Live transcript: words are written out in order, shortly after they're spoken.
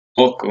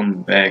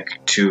Welcome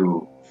back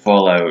to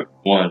Fallout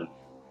 1.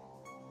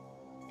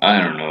 I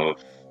don't know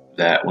if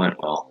that went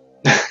well.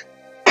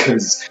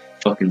 Because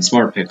fucking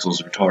Smart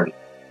Pixel's retarded.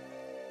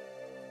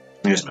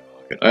 Here's my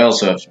pocket. I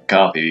also have some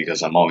coffee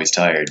because I'm always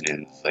tired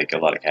and it's like a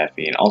lot of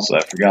caffeine. Also,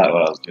 I forgot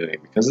what I was doing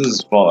because this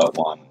is Fallout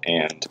 1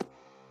 and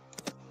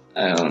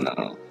I don't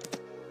know.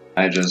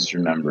 I just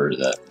remember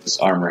that this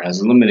armor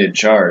has a limited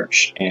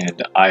charge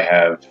and I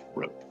have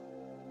rope.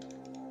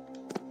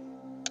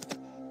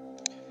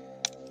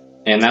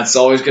 And that's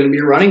always going to be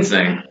a running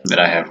thing, that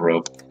I have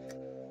rope.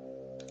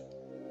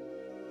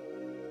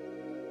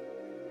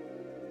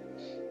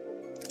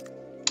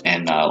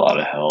 And not a lot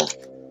of health.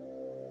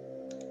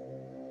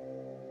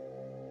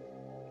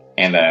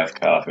 And I have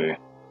coffee.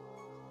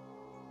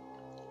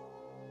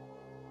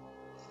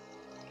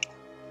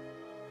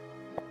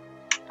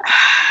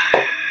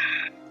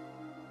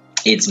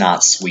 It's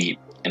not sweet,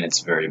 and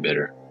it's very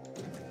bitter.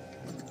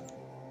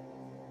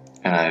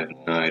 And I have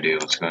no idea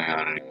what's going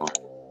on anymore.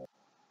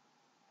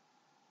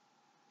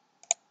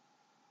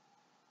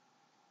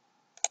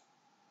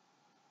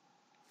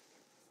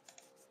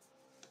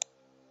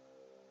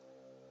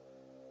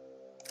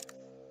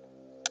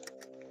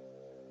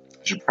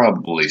 I should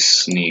probably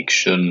sneak,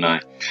 shouldn't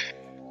I?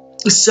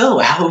 So,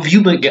 how have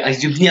you been?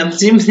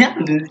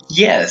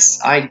 Yes,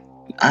 I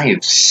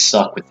have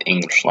sucked with the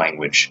English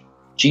language.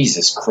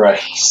 Jesus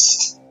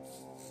Christ.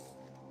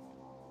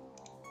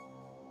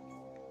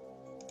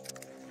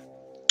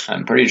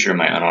 I'm pretty sure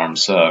my unarmed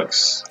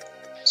sucks.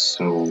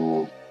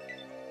 So...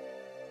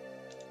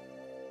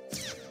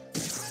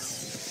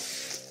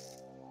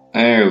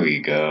 there we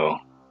go.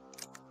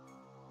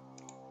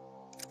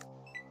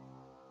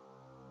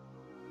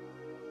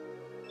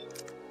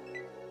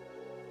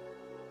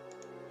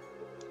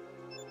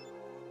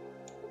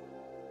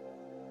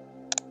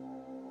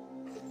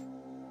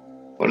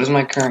 What does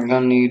my current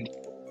gun need?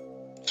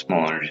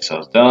 Small energy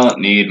cells. Don't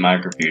need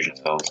microfusion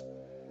cells.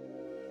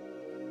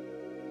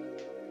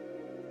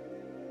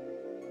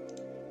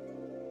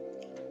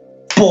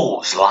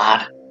 Balls,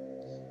 lad!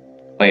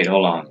 Wait,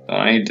 hold on. Don't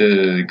I need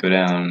to go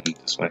down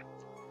this way?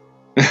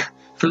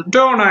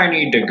 Don't I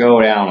need to go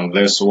down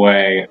this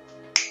way?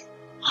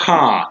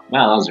 Huh.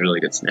 Wow, that was a really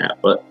good snap,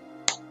 but...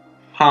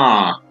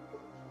 huh.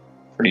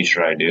 Pretty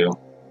sure I do.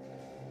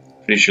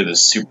 Pretty sure the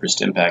super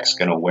stimpak's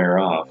gonna wear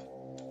off.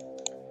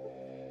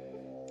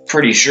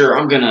 Pretty sure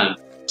I'm gonna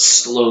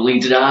slowly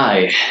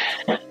die.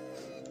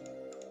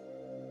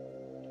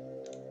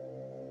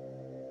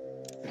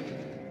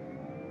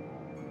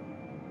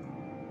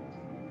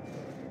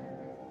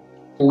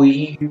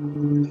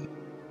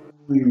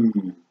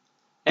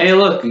 Hey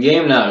look, the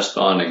game not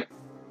responding.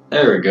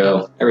 There we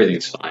go.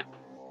 Everything's fine.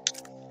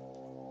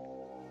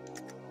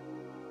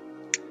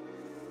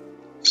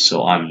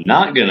 So I'm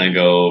not gonna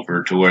go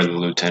over to where the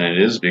lieutenant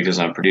is because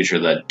I'm pretty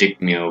sure that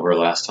dicked me over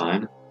last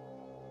time.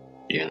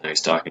 Yeah, and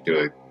he's talking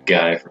to a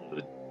guy from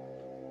the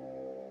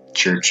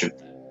Church of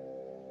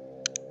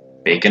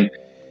Bacon.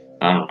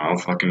 I don't know,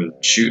 fucking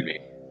shoot me.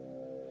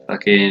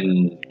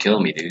 Fucking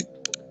kill me, dude.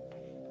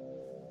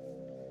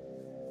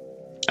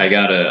 I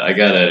got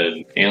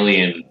an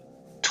alien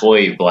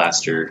toy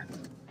blaster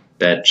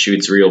that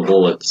shoots real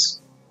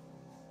bullets.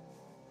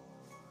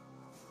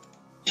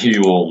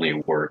 You only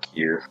work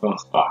here.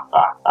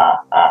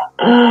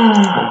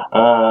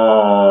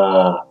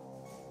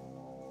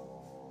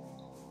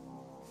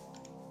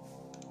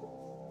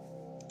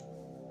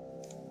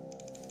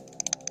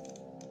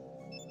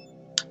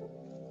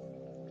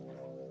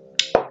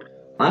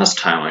 Last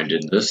time I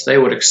did this, they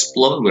would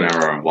explode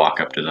whenever I walk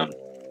up to them.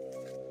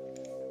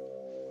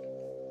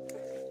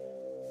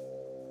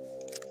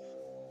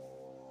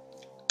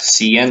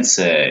 Science.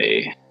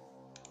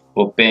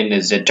 Open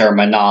the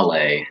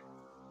terminale.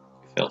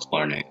 Failed to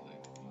learn anything.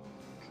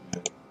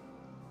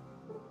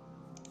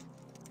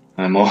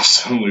 I'm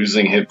also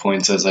losing hit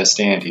points as I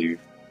stand here.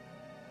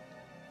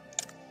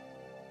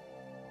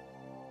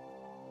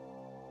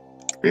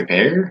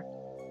 Repair?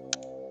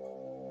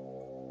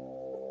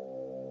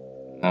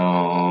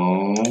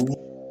 No.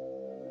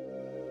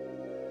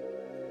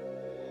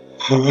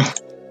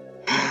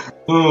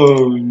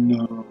 Oh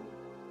no.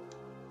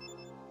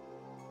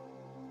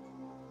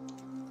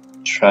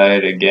 Try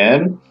it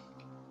again.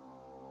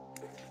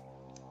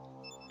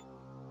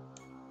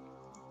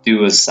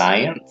 Do a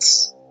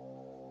science.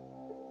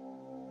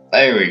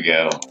 There we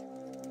go.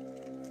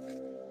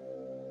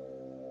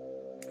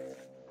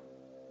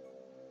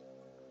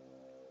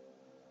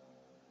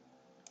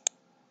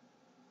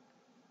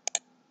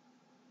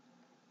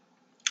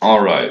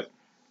 Alright.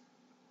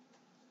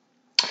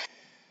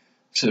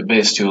 So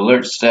base to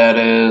alert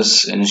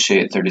status,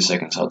 initiate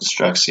 30-second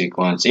self-destruct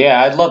sequence.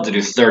 Yeah, I'd love to do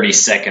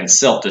 30-second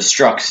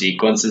self-destruct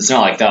sequence. It's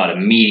not like that would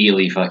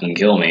immediately fucking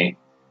kill me.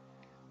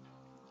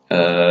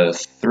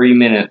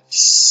 3-minute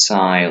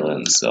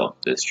silent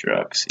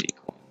self-destruct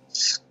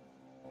sequence.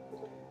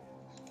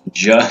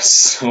 Just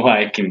so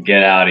I can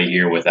get out of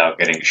here without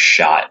getting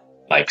shot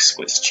like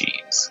Swiss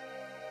cheese.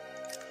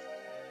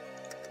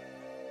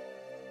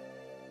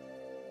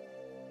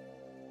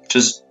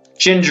 Just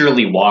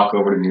gingerly walk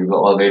over to the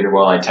elevator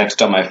while I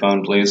text on my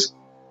phone, please?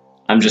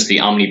 I'm just the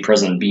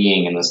omnipresent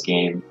being in this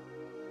game.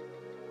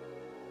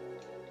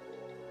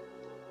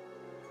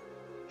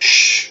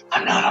 Shh,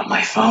 I'm not on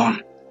my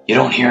phone. You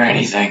don't hear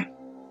anything.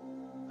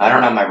 I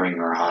don't have my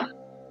ringer on.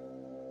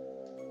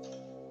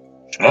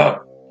 Shut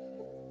up.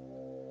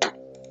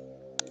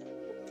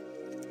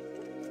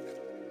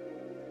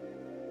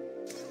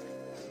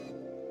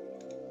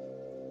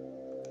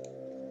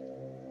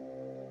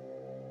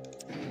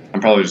 I'm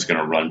probably just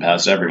gonna run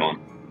past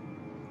everyone.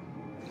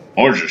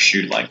 Or just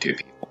shoot like 2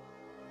 people.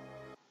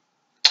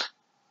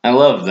 I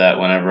love that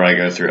whenever I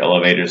go through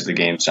elevators, the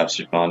game stops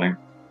responding.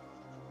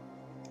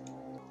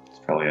 It's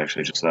probably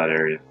actually just that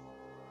area.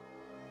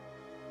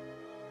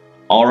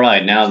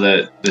 Alright, now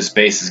that the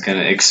space is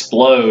gonna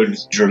explode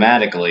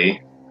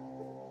dramatically,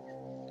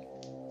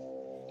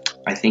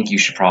 I think you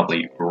should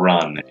probably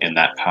run in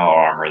that power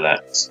armor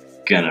that's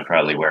gonna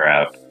probably wear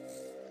out.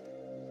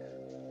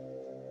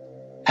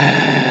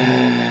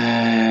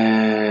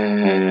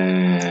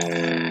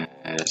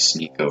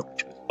 Sneak over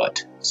to his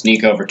butt.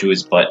 Sneak over to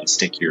his butt and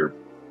stick your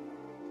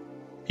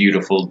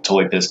beautiful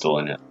toy pistol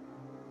in it.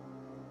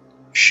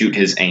 Shoot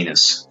his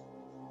anus.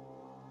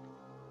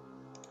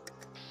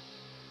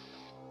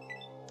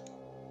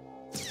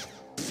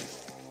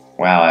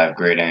 Wow, I have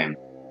great aim.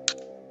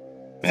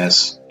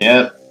 Miss.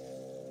 Yep.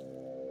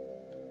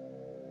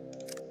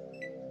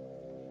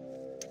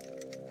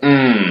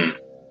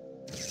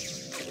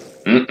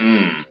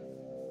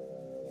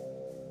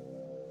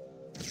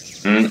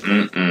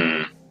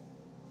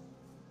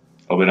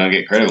 Hope we don't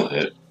get critical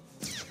hit.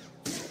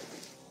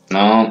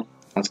 No,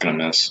 that's gonna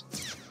miss.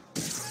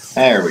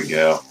 There we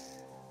go.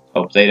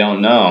 Hope they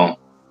don't know.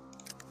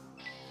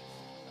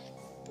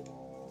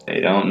 They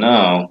don't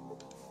know.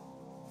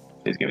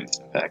 Please give me this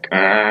back.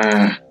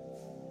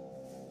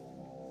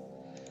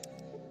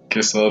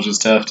 Guess I'll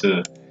just have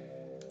to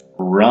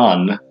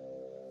run.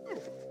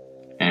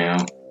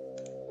 Ow.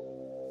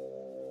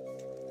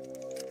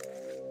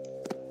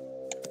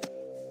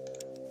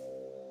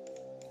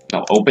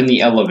 Now open the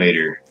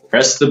elevator.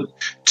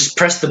 Just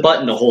press the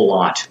button a whole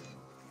lot.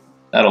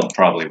 That'll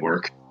probably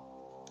work.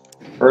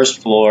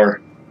 First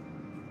floor.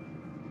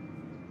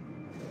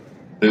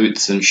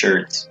 Boots and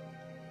shirts.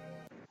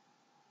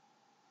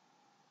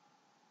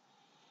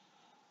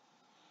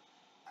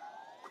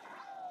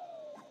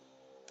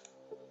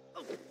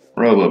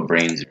 Robo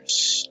brains are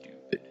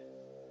stupid.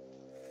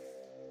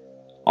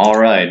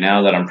 Alright,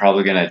 now that I'm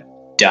probably gonna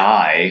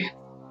die,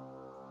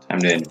 time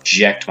to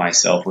inject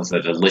myself with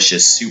a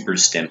delicious super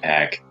stim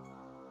pack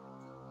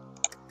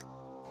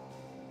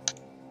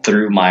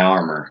through my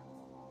armor.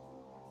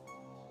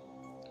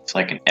 It's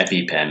like an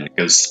EpiPen. It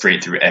goes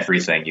straight through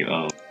everything you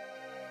own.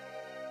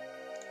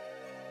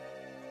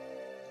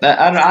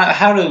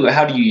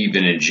 How do you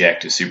even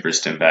inject a super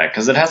stim pack?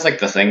 Because it has like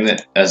the thing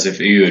that, as if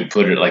you would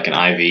put it like an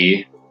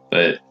IV,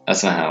 but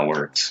that's not how it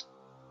works.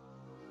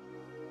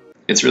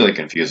 It's really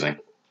confusing.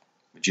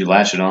 Would you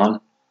latch it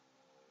on?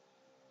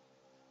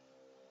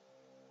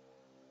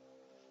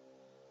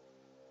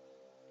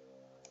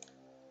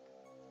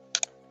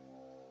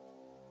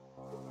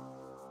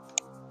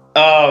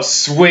 Oh,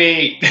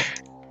 sweet!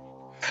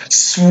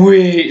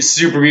 Sweet!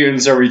 Super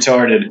mutants are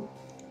retarded.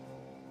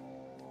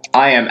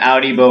 I am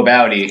outie bo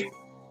bowdy.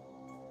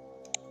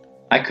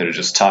 I could have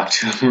just talked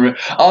to him.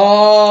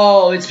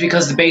 Oh, it's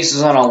because the base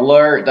is on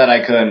alert that I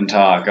couldn't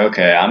talk.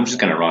 Okay, I'm just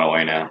gonna run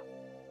away now.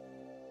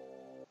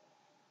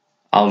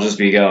 I'll just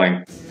be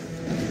going.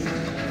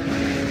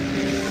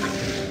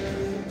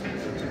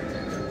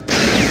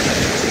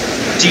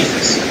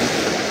 Jesus.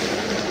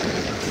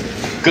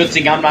 Good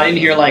thing I'm not in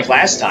here like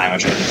last time I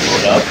tried to blow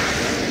it up.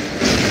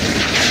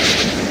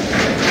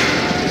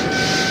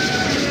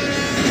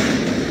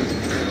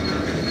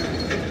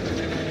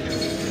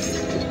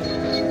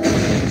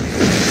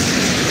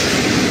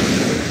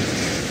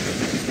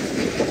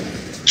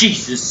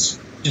 Jesus,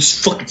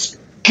 it's fucking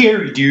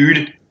scary,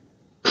 dude.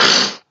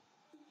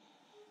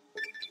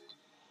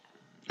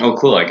 Oh,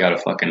 cool, I got a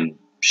fucking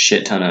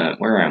shit ton of...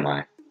 Where am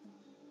I?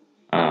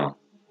 Oh,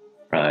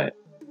 right.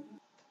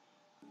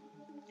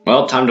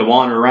 Well, time to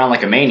wander around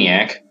like a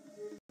maniac.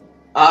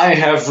 I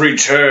have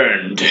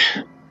returned.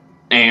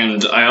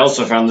 And I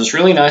also found this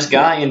really nice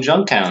guy in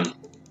Junktown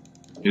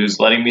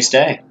who's letting me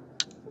stay.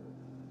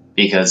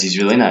 Because he's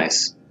really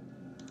nice.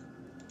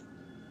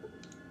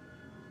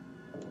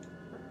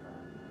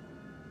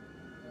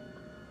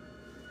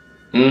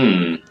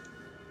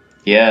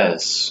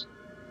 Yes.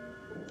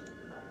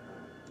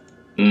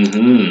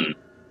 I'm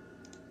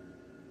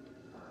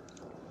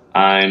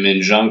in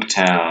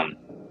Junktown.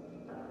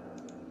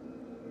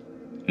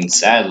 And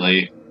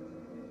sadly,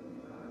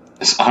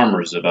 this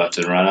armor is about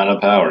to run out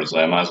of power, so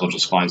I might as well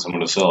just find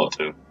someone to sell it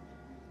to.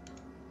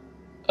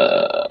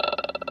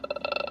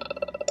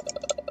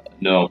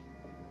 No.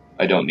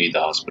 I don't need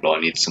the hospital. I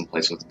need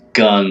someplace with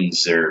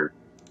guns or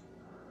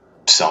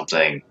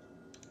something.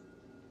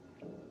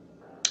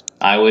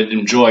 I would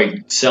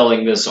enjoy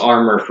selling this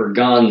armor for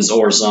guns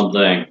or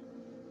something.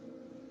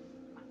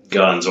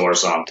 Guns or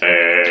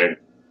something.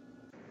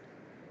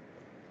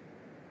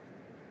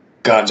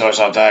 Guns or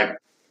something.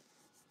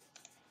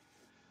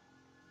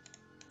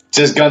 Is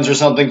this guns or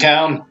something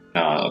town?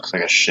 No, it looks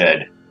like a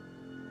shed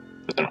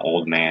with an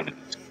old man in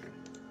it.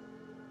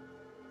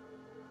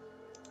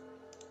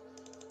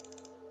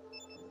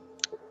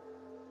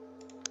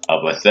 A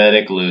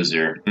pathetic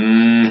loser.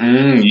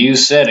 Mm-hmm. You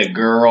said it,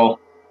 girl.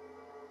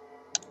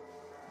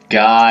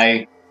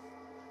 Guy.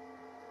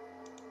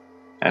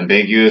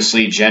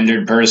 Ambiguously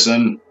gendered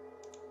person.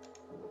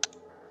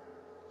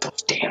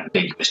 Those damn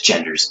ambiguous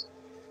genders.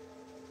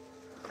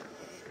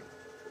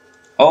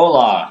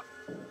 Hola.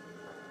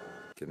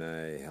 Can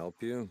I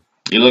help you?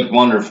 You look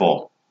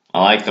wonderful.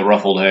 I like the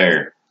ruffled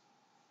hair.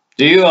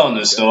 Do you own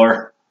this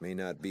store? May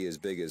not be as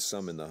big as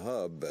some in the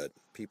hub, but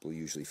people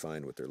usually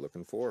find what they're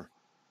looking for.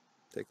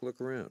 Take a look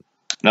around.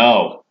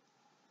 No.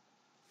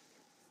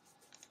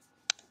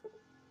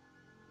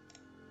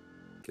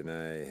 Can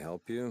I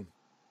help you?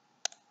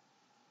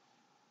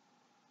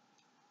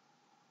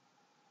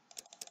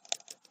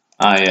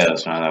 Ah, yeah,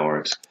 that's not how that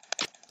works.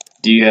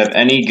 Do you have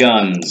any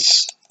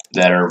guns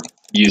that are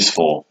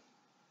useful?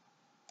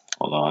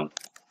 Hold on.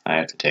 I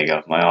have to take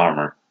off my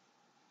armor.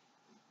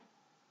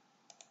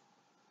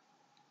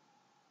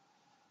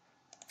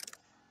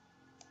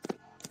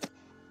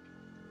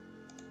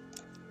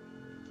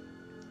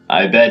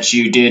 I bet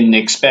you didn't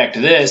expect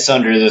this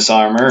under this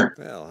armor.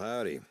 Well,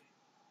 howdy.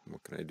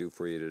 What can I do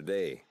for you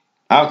today?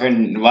 How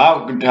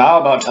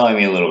about telling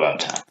me a little about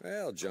town?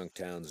 Well,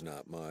 Junktown's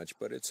not much,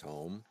 but it's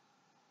home.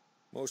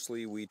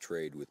 Mostly we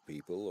trade with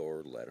people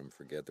or let them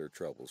forget their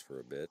troubles for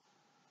a bit.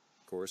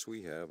 Of course,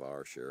 we have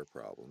our share of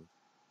problems.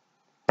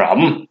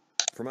 Problem?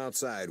 From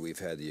outside, we've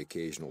had the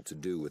occasional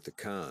to-do with the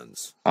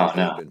cons. Oh, They've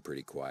no. been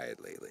pretty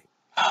quiet lately.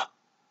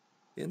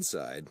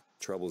 Inside,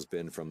 trouble's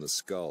been from the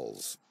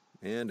skulls.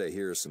 And I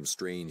hear some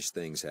strange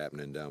things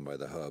happening down by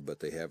the hub,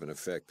 but they haven't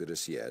affected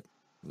us yet.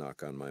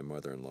 Knock on my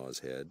mother-in-law's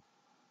head.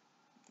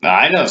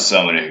 I know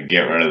someone who can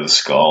get rid of the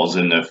skulls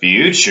in the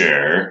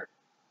future.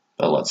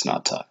 But let's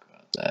not talk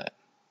about that.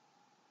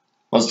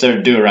 What's there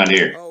to do around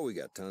here? Oh, we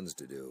got tons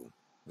to do.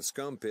 The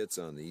Scum Pit's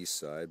on the east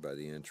side by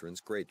the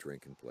entrance. Great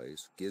drinking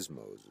place.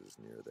 Gizmo's is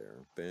near there.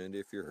 And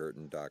if you're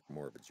hurting, Doc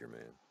Morbid's your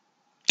man.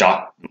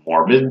 Doc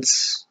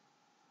Morbid's?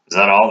 Is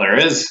that all there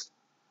is?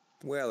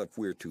 Well, if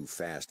we're too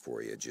fast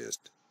for you,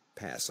 just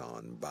pass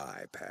on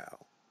by,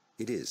 pal.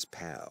 It is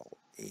pal,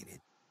 ain't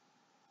it?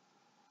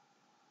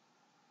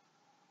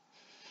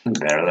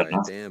 Better than Right,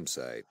 nothing. damn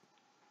sight.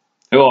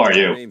 Who are My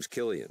you? name's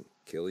Killian.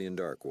 Killian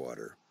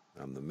Darkwater.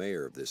 I'm the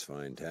mayor of this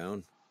fine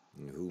town.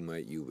 And who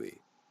might you be?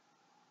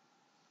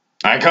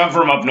 I come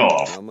from up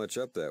north. How much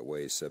up that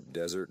way, except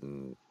desert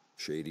and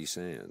shady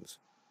sands?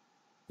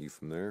 You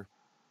from there?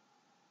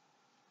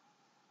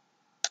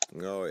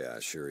 Oh yeah,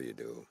 sure you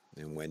do.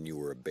 And when you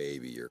were a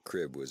baby, your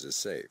crib was a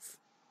safe.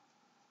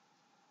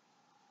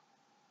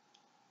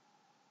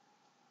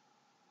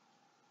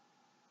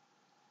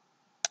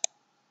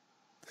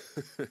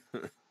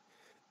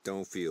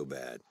 Don't feel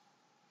bad.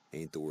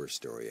 Ain't the worst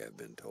story I've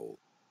been told.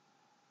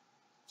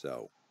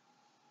 So,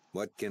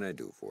 what can I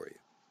do for you?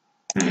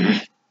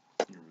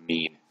 You're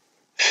mean.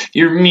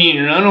 You're mean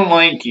and I don't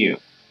like you.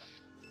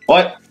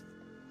 What?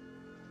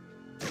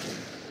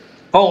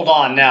 Hold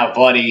on now,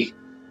 buddy.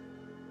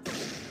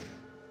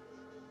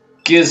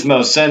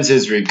 Gizmo sends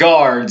his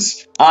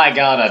regards. I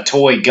got a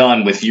toy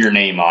gun with your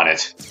name on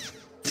it.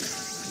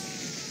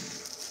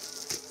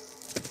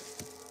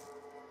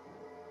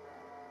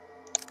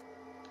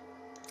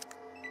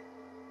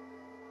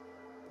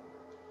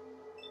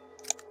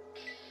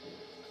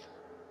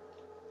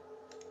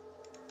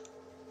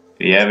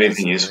 Do you have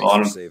anything useful on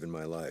him? Thanks for saving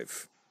my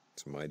life.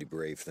 It's a mighty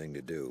brave thing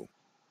to do.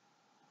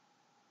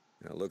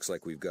 Now, it looks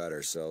like we've got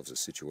ourselves a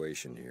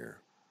situation here.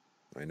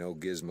 I know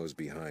Gizmo's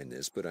behind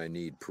this, but I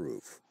need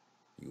proof.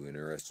 You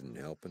interested in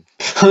helping?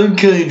 I'm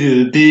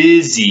kinda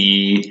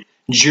busy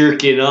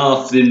jerking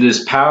off in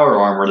this power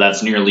armor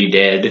that's nearly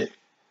dead.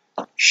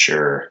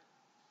 Sure.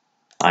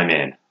 I'm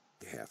in.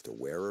 You have to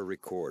wear a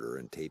recorder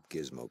and tape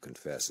Gizmo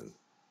confessing.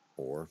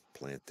 Or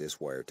plant this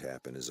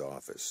wiretap in his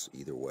office.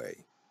 Either way.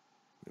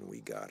 And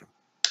we got him.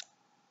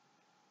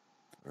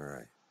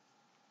 Alright.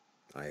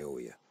 I owe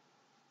you.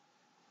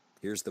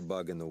 Here's the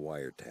bug in the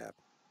wiretap.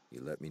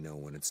 You let me know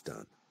when it's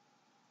done.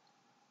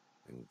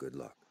 And good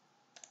luck.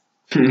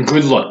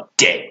 Good luck,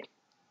 dead.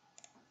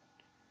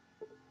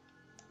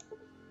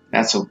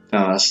 That's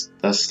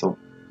the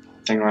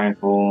hunting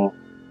rifle.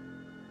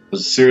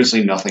 There's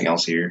seriously nothing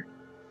else here.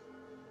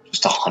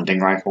 Just a hunting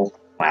rifle.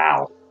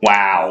 Wow.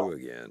 Wow. You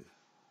again.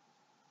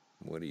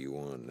 What do you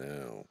want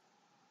now?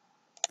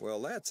 Well,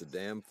 that's a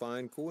damn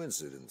fine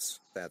coincidence.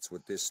 That's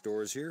what this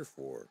store's here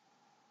for.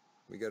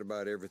 We got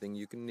about everything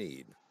you can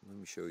need. Let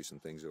me show you some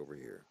things over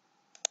here.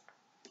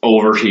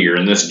 Over here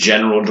in this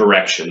general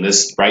direction.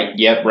 This right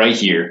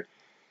here.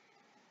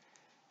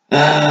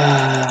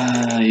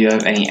 You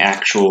have any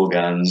actual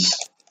guns?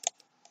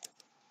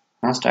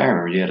 Last I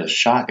remember, you had a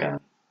shotgun.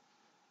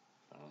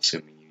 I'm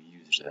assuming you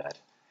used that.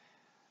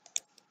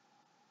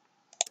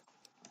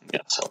 I'm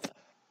gonna sell that.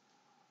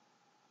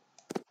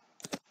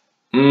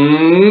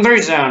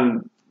 3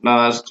 sound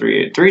No, that's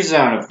 3.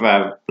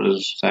 375,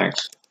 please.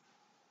 Thanks.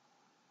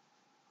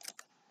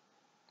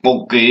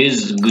 Okay,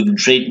 this is a good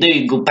trade. There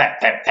you go. Pat,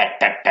 pat, pat,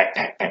 pat, pat,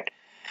 pat, pat.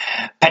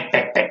 Pat,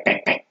 pat, pat,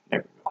 pat, pat. There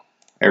we go.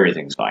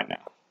 Everything's fine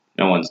now.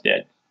 No one's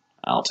dead.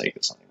 I'll take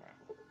this hunting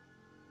rifle.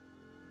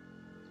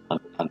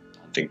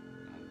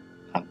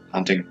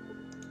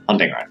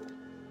 Hunting rifle.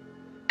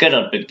 Get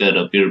up, pick that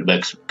up. Your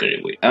back's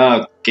good.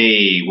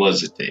 Okay,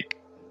 what's it take?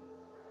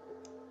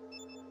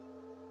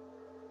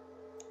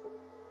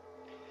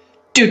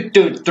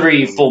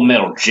 223 full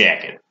metal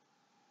jacket.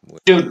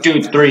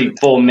 223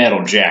 full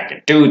metal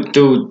jacket.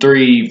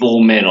 223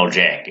 full metal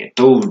jacket.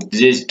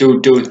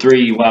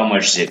 223. How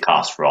much does it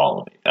cost for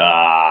all of it?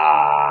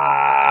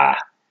 Got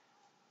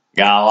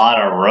a lot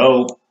of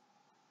rope.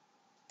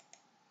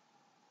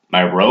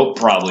 My rope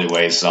probably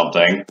weighs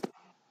something.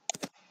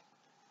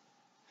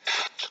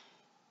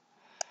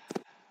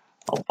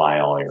 I'll buy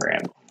all your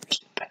ammo in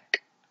your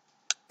back.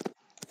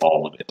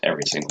 All of it,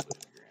 every single bit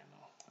of your ammo.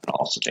 And I'll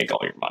also take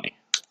all your money.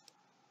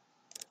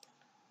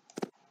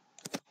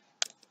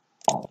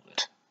 All of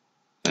it.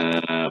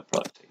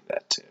 Probably take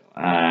that too.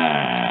 Never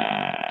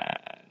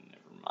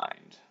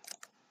mind.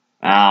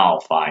 I'll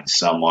find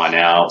someone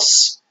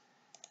else.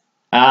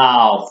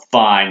 I'll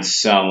find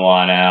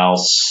someone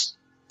else.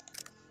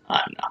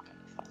 I'm not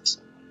gonna find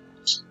someone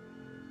else.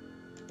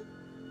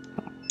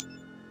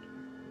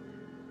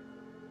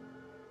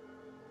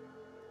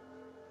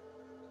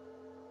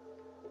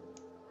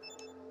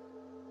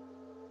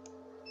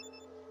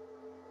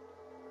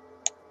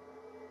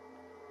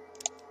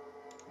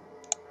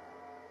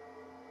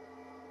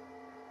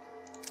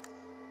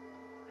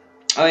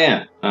 Oh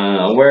yeah,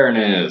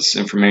 awareness,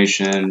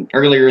 information,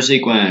 earlier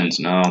sequence,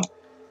 no.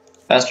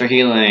 Faster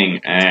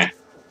healing,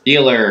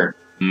 healer,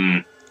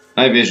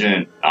 night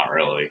vision, not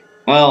really.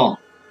 Well,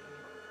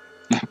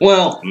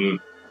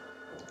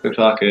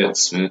 pickpocket,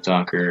 smooth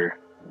talker.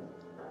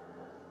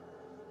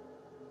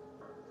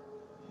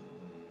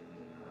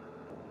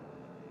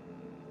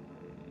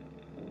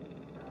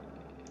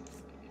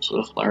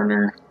 Swift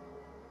learner.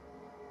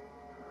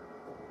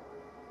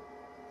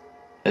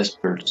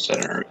 Expert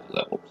center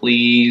level,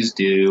 please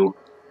do.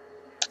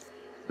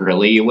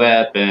 Early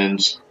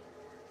weapons.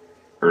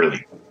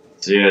 Early.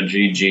 Yeah,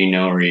 GG,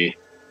 no re.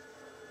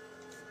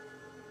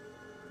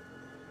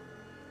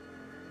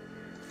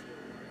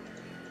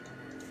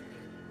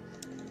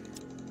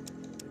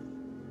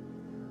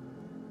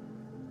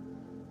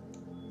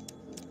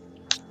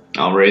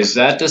 I'll raise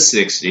that to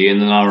 60,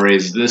 and then I'll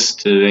raise this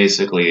to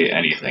basically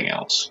anything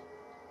else.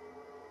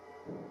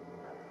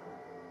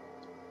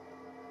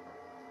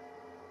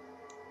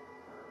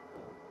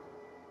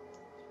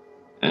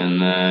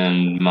 And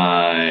then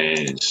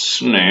my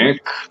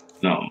snake,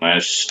 no, my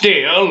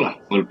steel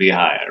will be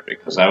higher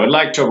because I would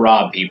like to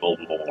rob people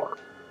more.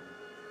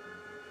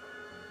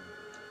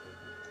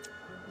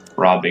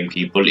 Robbing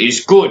people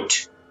is good.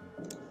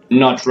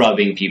 Not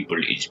robbing people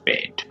is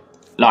bad.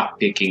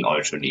 Lockpicking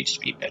also needs to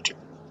be better.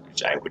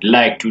 Because I would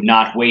like to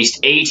not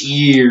waste 8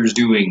 years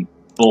doing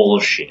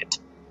bullshit.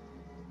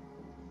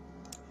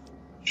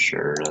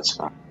 Sure, that's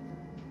fine.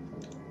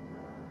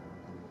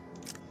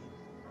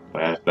 Do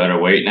I have better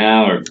weight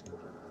now, or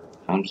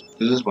does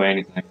this weigh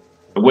anything?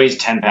 It weighs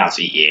 10 pounds.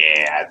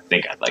 Yeah, I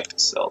think I'd like to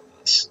sell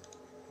this.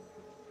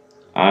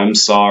 I'm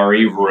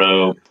sorry,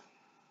 rope.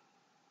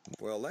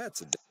 Well,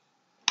 that's a...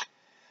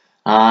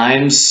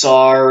 I'm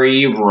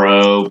sorry,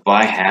 rope.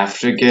 I have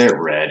to get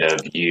rid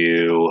of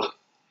you.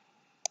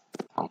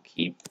 I'll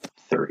keep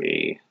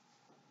 3.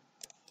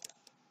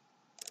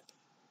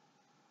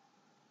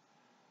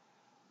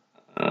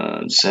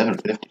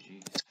 $750.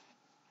 Jeez.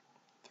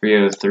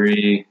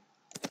 303.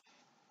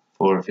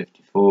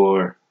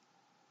 454.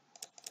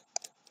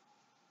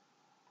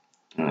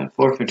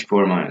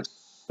 454 minus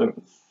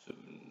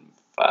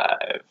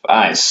 775.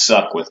 I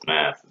suck with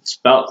math. It's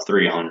about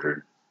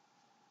 300.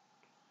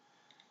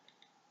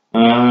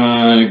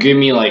 Give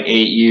me like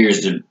 8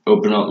 years to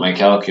open up my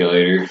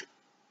calculator.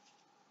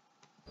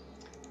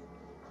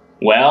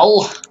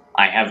 Well,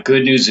 I have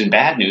good news and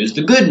bad news.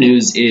 The good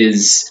news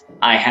is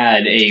I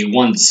had a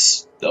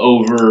once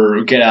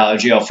over get out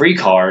of jail free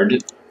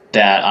card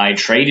that I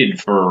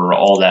traded for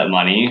all that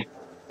money.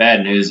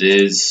 Bad news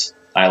is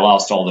I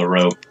lost all the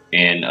rope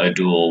in a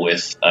duel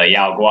with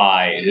Yao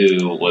Guai,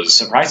 who was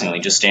surprisingly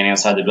just standing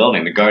outside the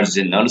building. The guards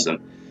didn't notice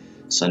him.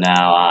 So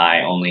now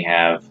I only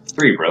have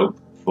 3 rope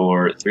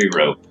for 3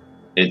 rope.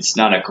 It's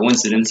not a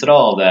coincidence at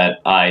all that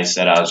I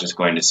said I was just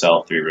going to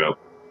sell 3 rope.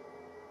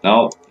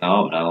 No.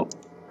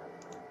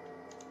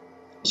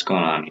 What's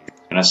going on here?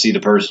 Can I see the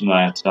person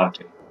I have to talk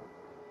to?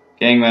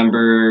 Gang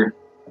member,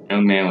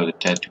 young man with a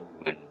tattoo,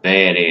 and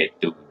bad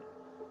attitude.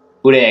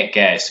 Who that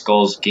guy?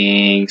 Skulls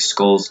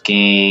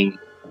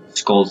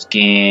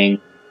gang.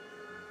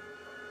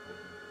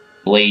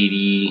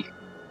 Lady,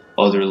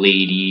 other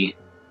lady,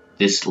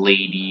 this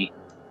lady,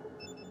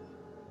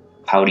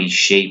 pouty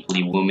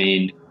shapely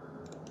woman,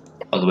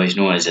 otherwise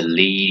known as a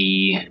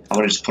lady. I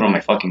would just put on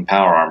my fucking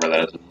power armor that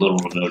has little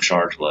or no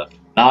charge left.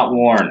 Not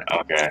worn.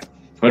 Okay.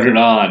 Put it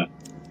on.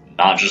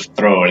 Not just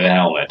throw the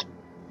helmet.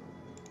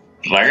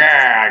 He's like,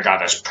 ah, I got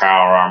this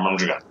power armor, I'm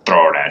just gonna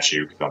throw it at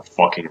you because I'm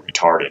fucking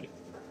retarded.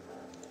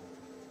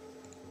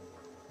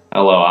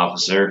 Hello,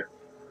 officer.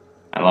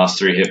 I lost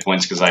 3 hit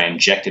points because I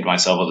injected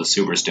myself with a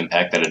super stim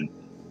pack that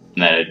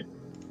had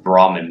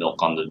Brahmin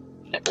milk on the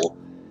nipple.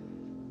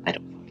 I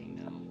don't fucking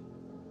know.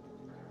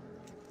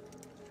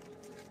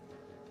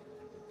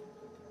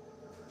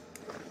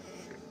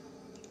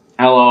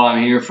 Hello,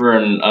 I'm here for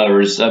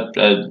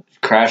a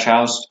crash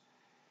house.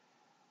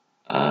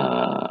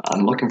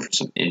 I'm looking for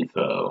some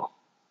info.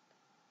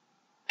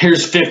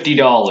 Here's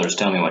 $50.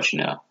 Tell me what you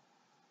know.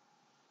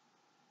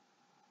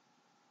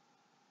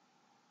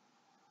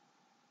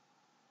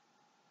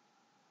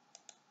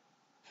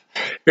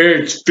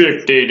 It's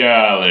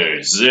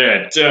 $50.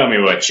 Yeah, tell me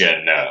what you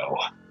know.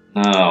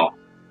 Oh,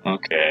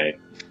 okay.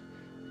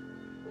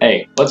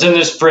 Hey, what's in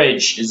this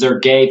fridge? Is there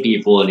gay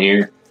people in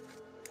here?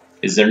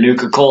 Is there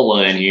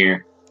Nuka-Cola in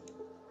here?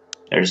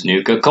 There's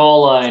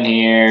Nuka-Cola in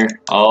here.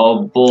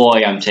 Oh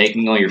boy, I'm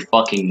taking all your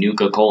fucking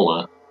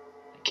Nuka-Cola.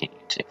 I can't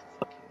even take the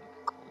fucking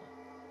Nuka-Cola.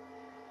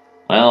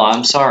 Well,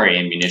 I'm sorry,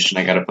 ammunition.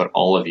 I gotta put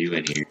all of you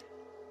in here.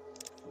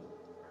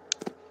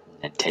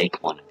 And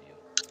take one of you.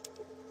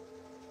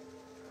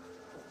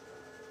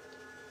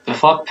 The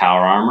fuck,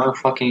 power armor?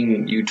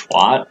 Fucking you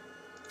twat.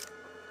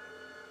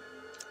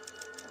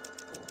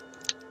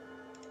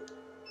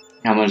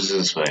 How much is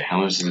this weigh?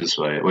 How much does this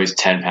weigh? It weighs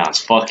 10 pounds.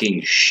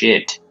 Fucking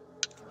shit.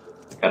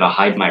 Gotta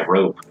hide my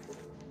rope.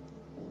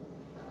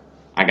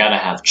 I gotta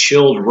have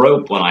chilled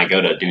rope when I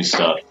go to do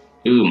stuff.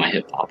 Ooh, my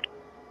hip popped.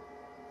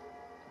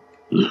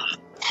 Ugh.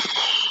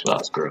 That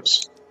was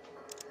gross.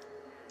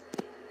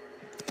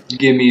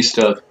 Give me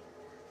stuff.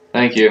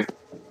 Thank you.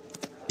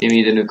 Give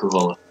me the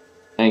Nuka-Cola.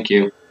 Thank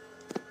you.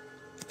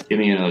 Give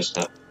me another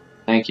stuff.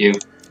 Thank you.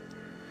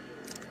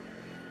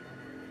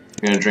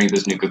 I'm gonna drink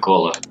this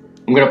Nuka-Cola.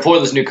 I'm gonna pour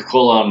this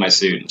Nuka-Cola on my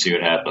suit and see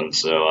what happens,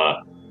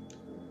 so,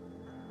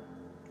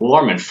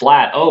 warm and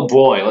flat. Oh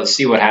boy, let's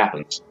see what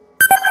happens.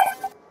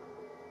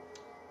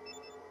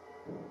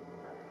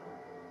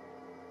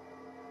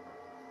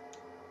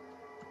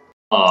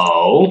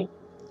 Oh,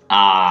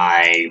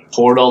 I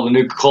poured all the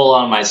Nuka-Cola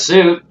on my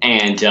suit,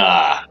 and,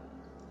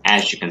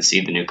 as you can see,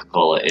 the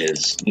Nuka-Cola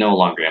is no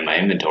longer in my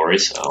inventory,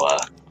 so,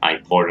 I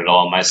poured it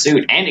all in my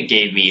suit, and it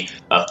gave me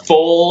a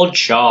full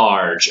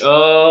charge.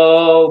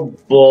 Oh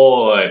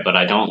boy, but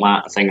I don't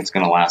think it's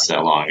gonna last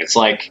that long. It's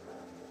like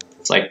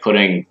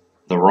putting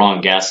the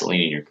wrong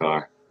gasoline in your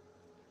car.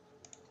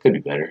 Could be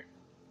better.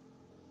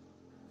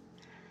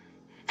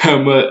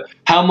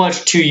 How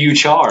much do you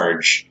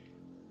charge?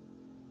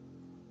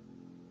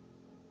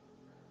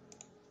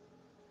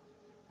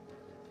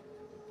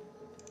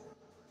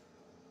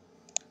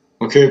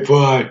 Okay,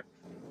 bye.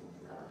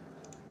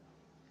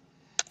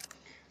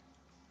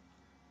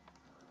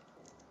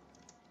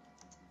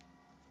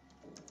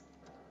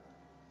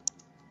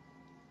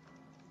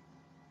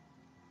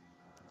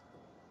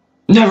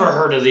 Never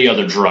heard of the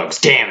other drugs,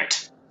 damn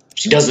it.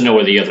 She doesn't know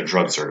where the other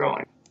drugs are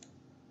going.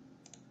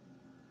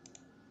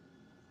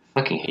 I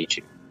fucking hate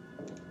you.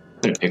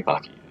 I'm gonna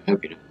pickpocket you. I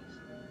hope you know.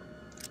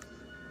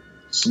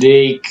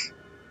 Sneak.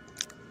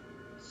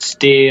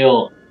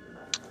 Steal.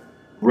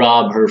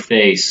 Rob her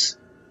face.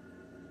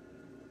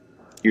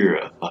 You're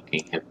a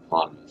fucking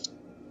hippopotamus.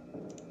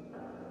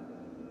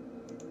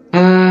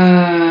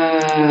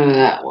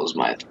 That was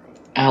my throat.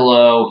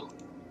 Hello.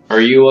 Are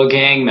you a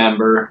gang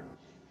member?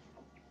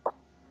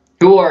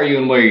 Who are you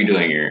and what are you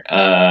doing here?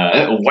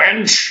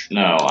 Wench?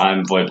 No,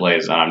 I'm Void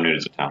Blaze and I'm new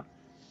to the town.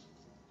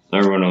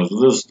 Everyone knows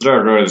this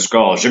territory of the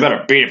skulls. You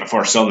better beat it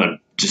before someone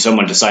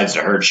decides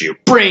to hurt you.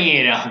 Bring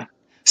it on!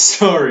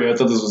 Sorry, I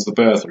thought this was the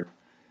bathroom.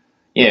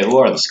 Yeah, who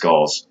are the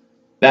skulls?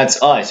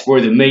 That's us. We're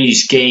the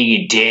meanest gang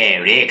in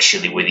town.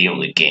 Actually, we're the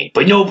only gang.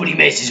 But nobody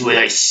messes with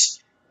us.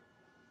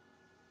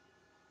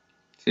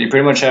 So you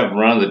pretty much have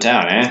run of the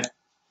town, eh?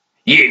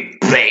 You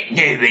bet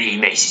nobody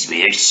messes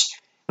with us.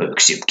 Well,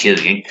 except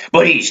Killian.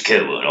 But he's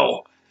cool and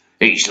all.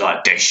 He's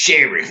like the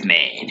sheriff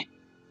man.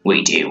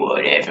 We do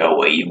whatever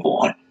we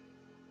want.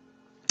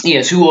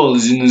 Yes, who all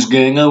is in this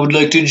gang? I would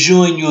like to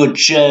join your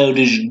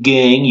childish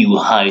gang, you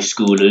high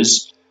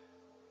schoolers.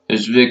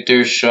 There's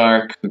Victor,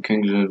 Shark, the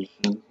Kings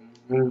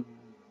of...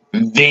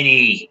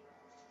 Vinny!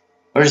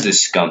 Where's the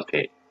scum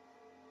pit?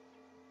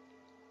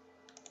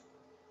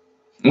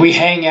 We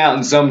hang out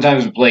and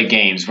sometimes play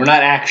games. We're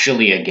not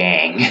actually a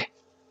gang.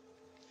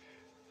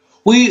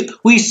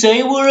 We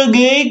say we're a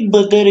gang,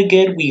 but then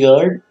again we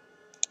aren't.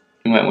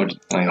 You might want to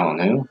play on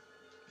who?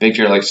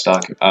 Victor likes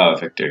stalking. Oh,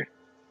 Victor.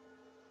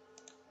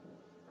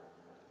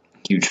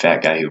 Huge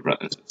fat guy who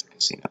runs the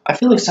casino. I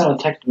feel like someone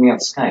texted me on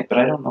Skype, but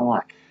I don't know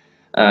why.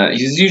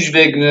 He's a huge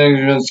big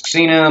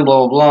casino,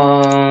 blah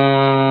blah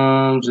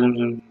blah.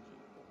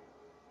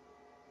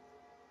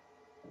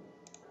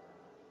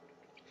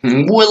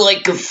 We're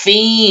like a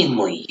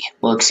family.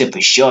 Well, except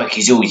for Shark,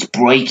 he's always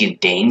breaking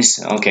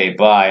things. Okay,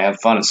 bye. Have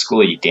fun at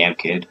school, you damn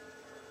kid.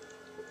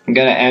 I'm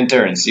gonna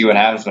enter and see what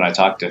happens when I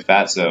talk to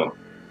Fatso.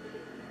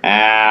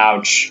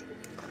 Ouch.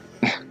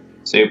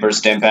 Super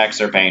stim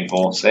packs are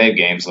painful. Save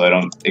games so I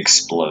don't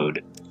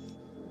explode.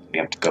 We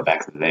have to go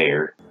back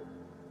there.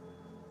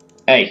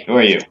 Hey, who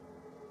are you?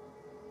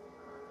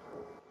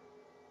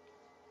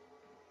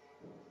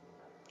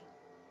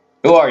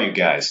 Who are you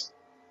guys?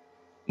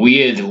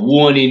 We are the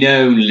one and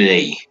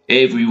only.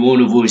 Every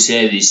one of us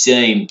have the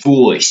same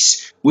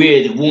voice.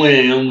 We're the one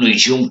and only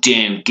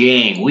Jumpdown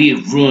Gang. We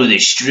run the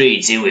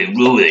streets and we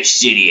rule the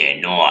city at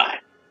night.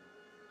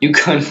 You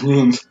can't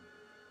run.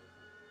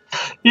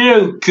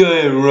 You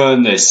couldn't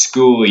run the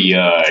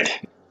schoolyard.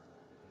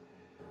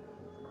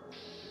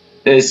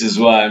 This is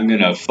why I'm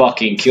gonna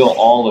fucking kill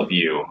all of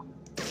you.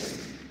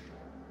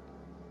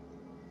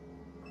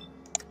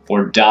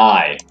 Or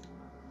die.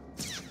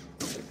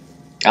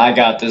 I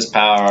got this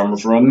power armor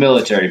from a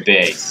military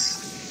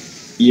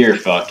base. You're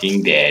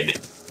fucking dead.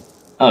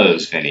 Oh, it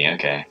was Finny.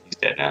 Okay, he's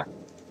dead now.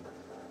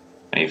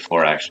 I need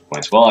 4 action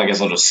points. Well, I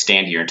guess I'll just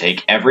stand here and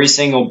take every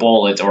single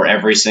bullet or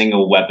every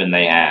single weapon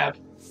they have.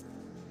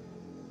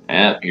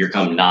 Yep, here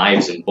come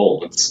knives and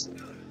bullets.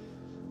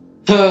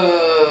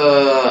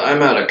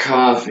 I'm out of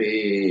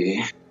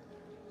coffee.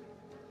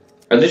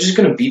 Are they just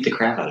gonna beat the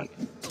crap out of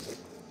me?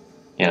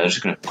 Yeah, they're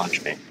just gonna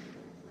punch me.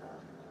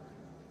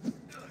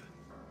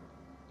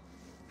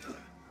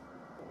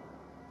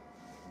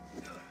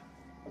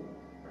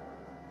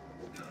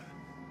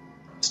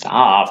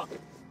 Stop.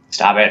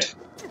 Stop it.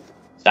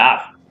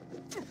 Stop.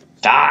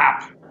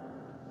 Stop.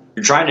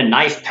 You're trying to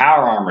knife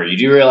power armor. You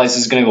do realize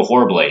this is gonna go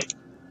horribly.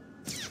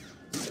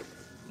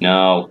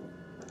 No.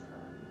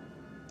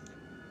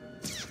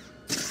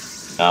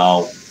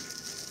 No.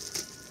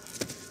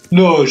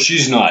 No,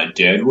 she's not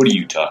dead. What are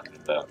you talking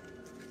about?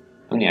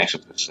 How many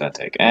action points does that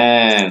take?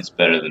 It's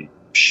better than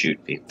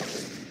shoot people.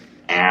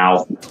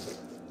 Ow.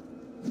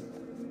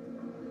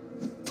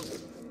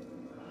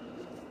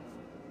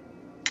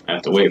 I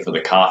have to wait for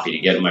the coffee to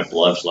get in my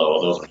blood flow,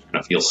 otherwise I'm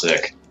gonna feel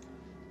sick.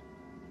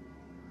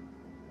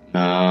 No,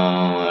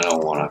 I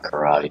don't want to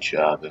karate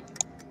chop him.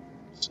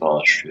 So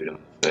I'll shoot him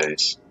in the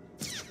face.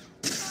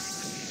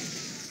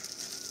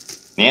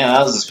 Yeah,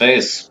 that was his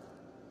face.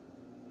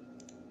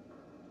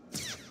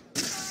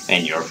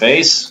 And your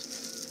face?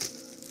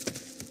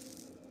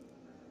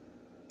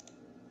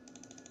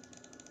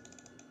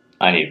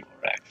 I need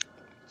more action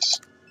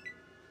points.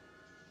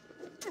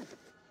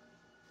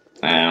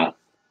 Now,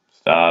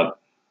 stop.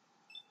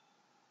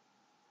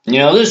 You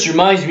know, this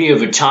reminds me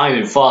of a time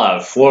in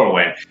Fallout 4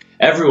 when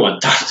everyone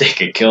thought they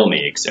could kill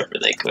me, except for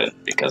they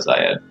couldn't, because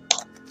I had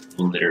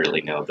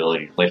literally no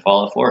ability to play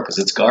Fallout 4, because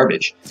it's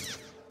garbage.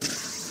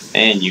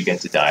 And you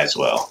get to die as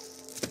well.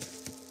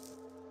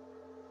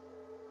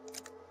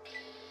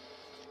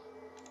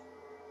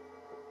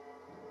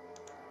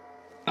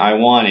 I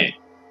want it.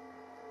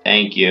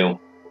 Thank you.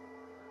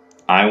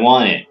 I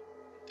want it.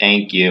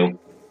 Thank you.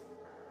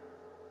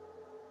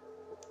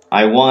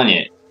 I want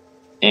it.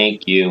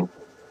 Thank you.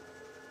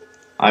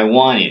 I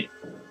want it.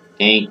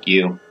 Thank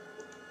you.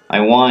 I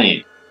want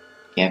it.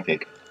 Can't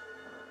pick it.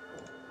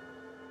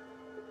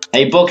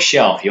 Hey,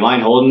 bookshelf, you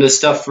mind holding this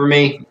stuff for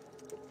me?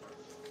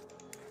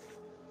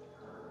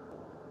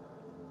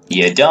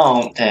 You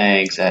don't?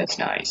 Thanks, that's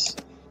nice.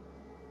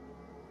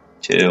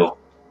 2.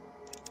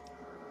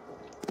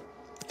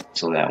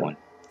 So that one.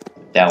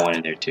 That one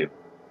in there too.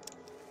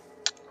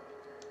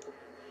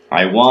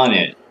 I want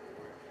it.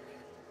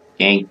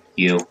 Thank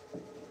you.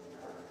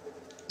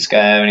 This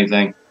guy have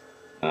anything?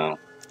 No.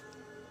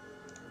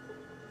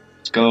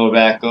 Let's go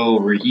back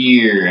over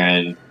here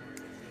and...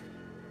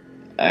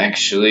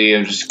 Actually,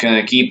 I'm just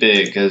gonna keep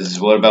it, because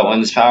what about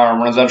when this power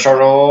armor runs out of charge?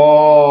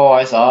 Oh,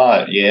 I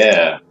thought,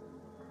 yeah.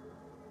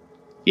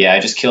 Yeah, I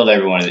just killed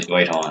everyone.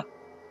 Wait, hold on.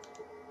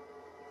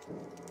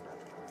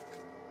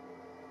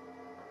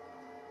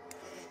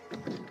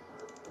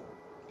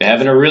 They're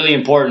having a really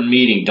important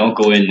meeting. Don't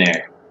go in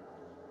there.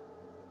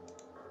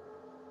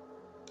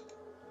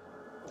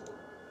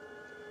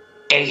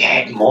 They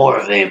had more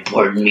of an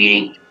important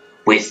meeting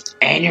with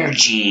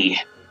energy.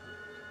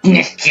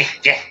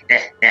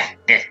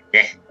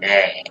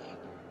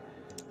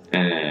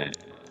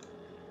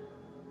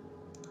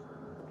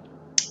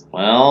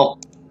 Well,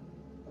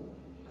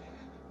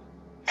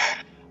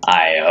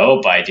 I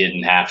hope I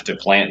didn't have to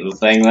plant the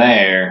thing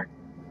there.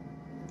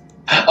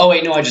 Oh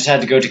wait, no, I just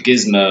had to go to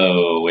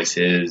Gizmo with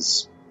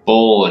his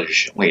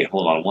bulge. Wait,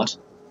 hold on, what?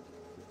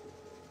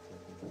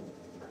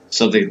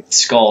 So the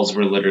skulls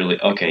were literally...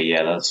 Okay,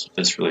 yeah,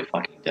 that's really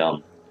fucking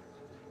dumb.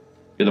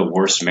 You're the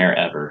worst mayor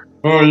ever.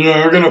 Oh yeah,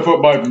 I'm gonna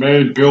put my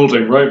main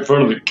building right in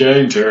front of the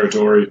gang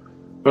territory.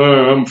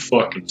 I'm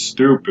fucking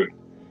stupid.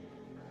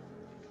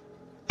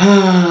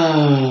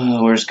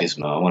 Where's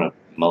Gizmo? I want to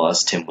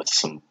molest him with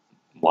some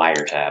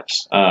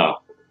wiretaps.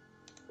 Oh.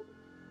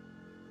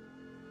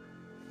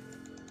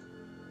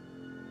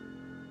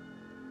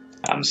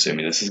 I'm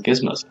assuming this is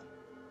Gizmo's.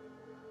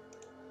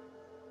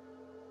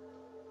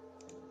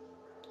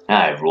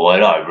 Alright,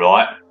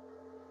 alright.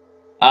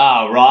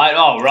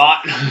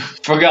 Alright.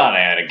 Forgot I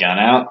had a gun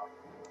out.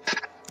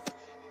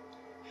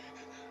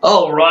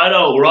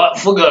 Alright.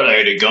 Forgot I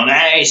had a gun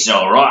out. It's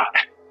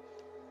alright.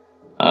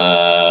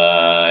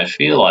 I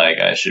feel like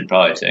I should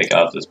probably take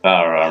off this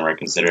power armor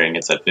considering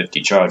it's at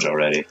 50 charge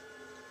already.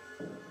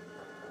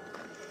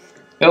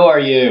 Who are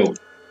you?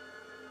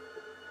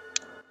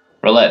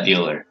 Roulette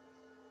dealer.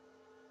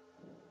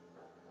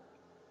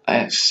 I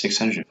have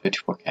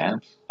 654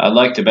 caps. I'd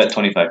like to bet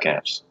 25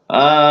 caps.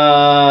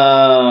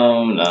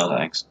 No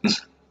thanks.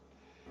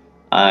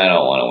 I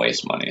don't want to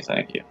waste money,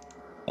 thank you.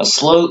 A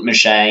sloot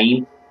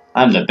machine.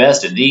 I'm the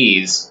best at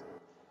these.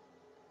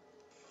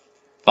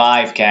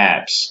 5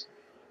 caps.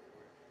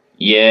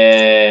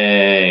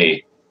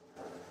 Yay.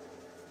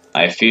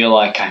 I feel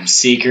like I'm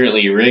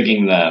secretly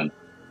rigging them.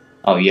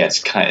 Oh yeah,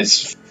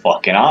 it's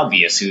fucking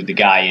obvious who the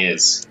guy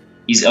is.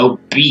 He's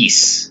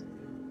obese.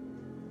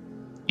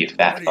 You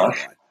fat fuck.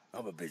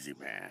 I'm a busy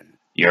man.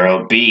 You're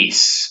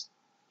obese.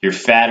 You're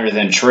fatter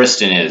than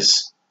Tristan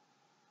is.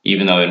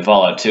 Even though in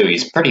Fallout 2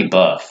 he's pretty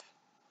buff.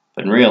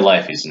 But in real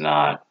life he's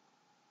not.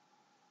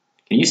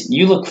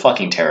 You look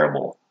fucking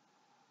terrible.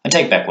 I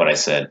take back what I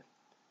said.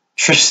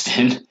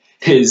 Tristan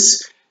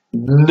is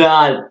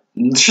not...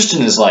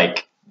 Tristan is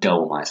like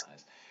double my size.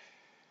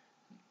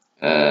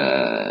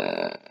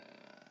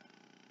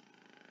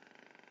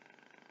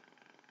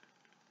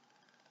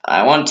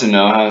 I want to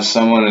know how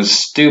someone as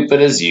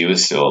stupid as you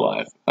is still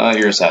alive.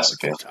 You're assassin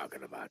failed.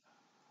 Talking about.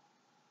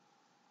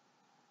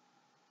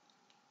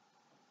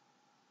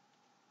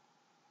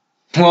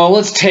 Well,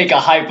 let's take a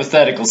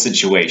hypothetical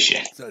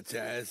situation. Such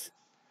as?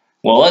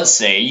 Well, let's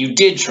say you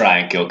did try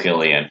and kill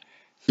Killian,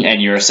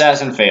 and your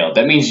assassin failed.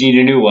 That means you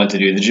need a new one to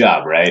do the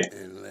job, right?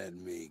 And let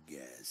me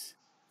guess,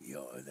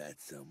 you're that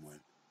someone.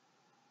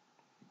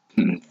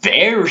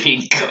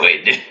 Very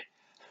good.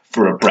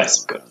 For a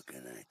press good. How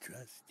can I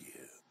trust you?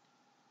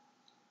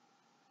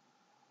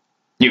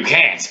 You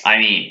can't. I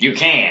mean, you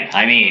can.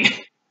 I mean.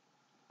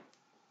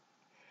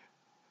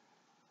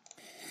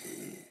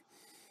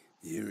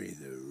 You're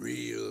either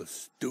real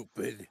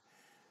stupid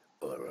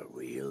or a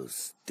real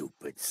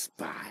stupid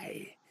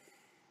spy.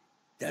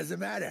 Doesn't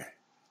matter,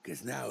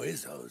 because now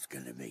Izzo's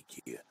gonna make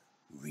you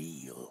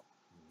real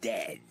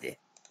dead.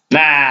 Nah,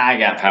 I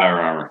got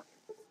power armor.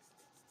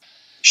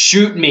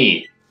 Shoot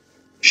me.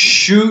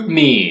 Shoot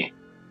me.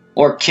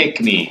 Or kick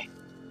me.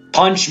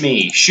 Punch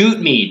me. Shoot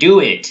me.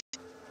 Do it.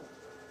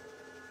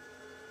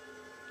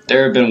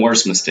 There have been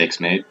worse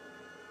mistakes made.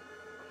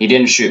 He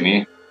didn't shoot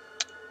me.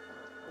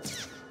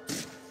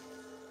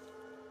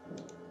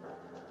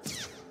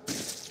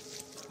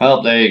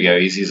 Well, there you go.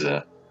 He's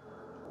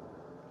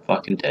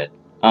fucking dead.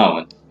 Oh,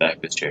 went back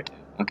to his chair too.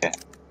 Okay.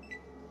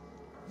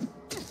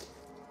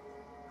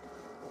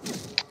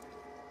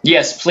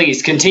 Yes,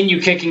 please,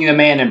 continue kicking the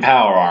man in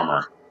power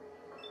armor.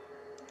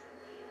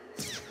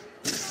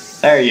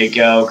 There you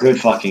go. Good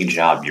fucking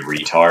job, you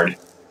retard.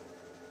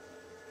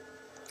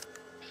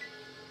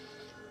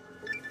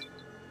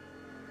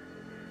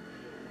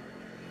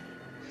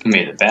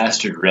 May the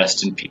bastard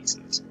rest in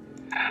pieces.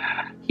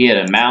 He had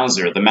a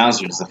Mauser. The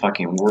Mauser is the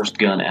fucking worst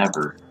gun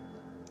ever.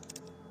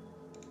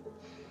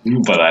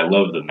 But I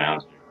love the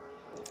Mauser.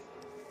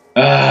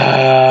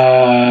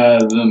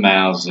 The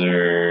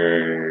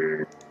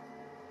Mauser.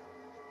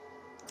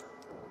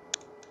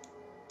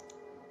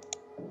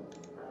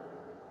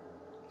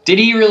 Did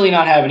he really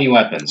not have any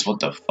weapons? What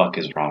the fuck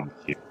is wrong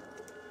with you?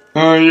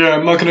 Yeah,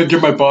 I'm not gonna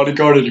give my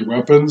bodyguard any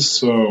weapons,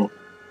 so...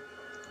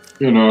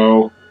 You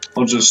know,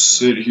 I'll just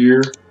sit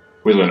here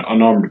with an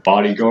unarmed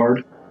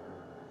bodyguard.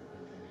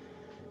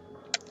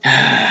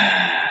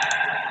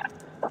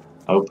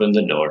 Open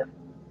the door.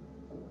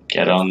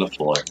 Get on the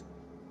floor.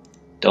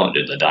 Don't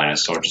do the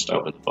dinosaur, just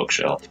open the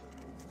bookshelf.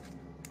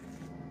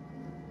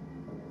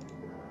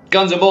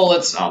 Guns and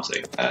bullets! Oh, I'm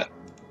taking that.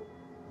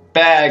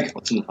 Bag!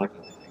 What's in the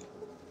fucking bag?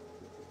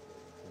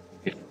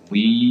 If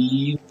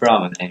we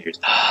promise, here's.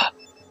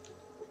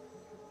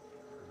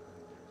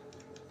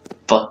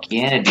 Fuck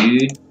yeah,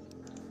 dude. You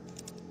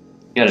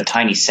got a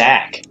tiny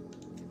sack.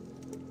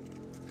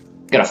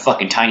 Got a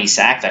fucking tiny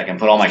sack that I can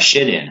put all my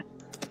shit in.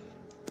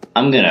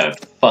 I'm gonna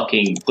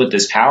fucking put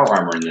this power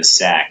armor in this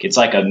sack. It's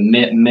like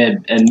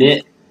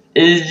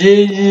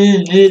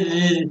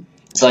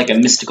it's like a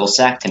mystical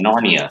sack to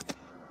Narnia.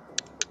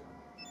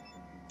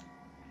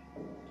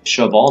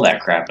 Shove all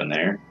that crap in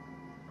there.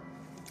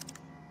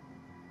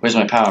 Where's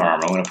my power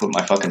armor? I'm gonna put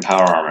my fucking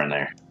power armor in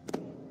there.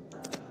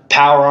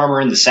 Power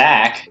armor in the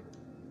sack.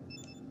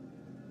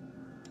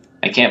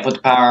 I can't put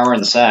the power armor in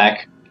the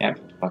sack. Can't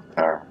put the fucking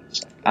power armor in the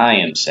sack. I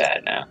am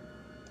sad now.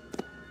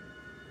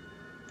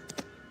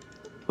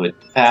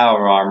 Put the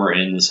power armor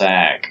in the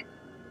sack.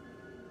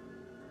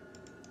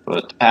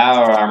 Put the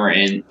power armor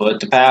in. Put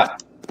the power.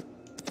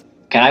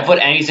 Can I put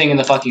anything in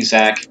the fucking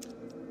sack?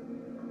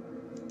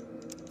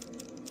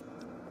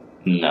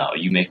 No,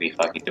 you make me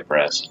fucking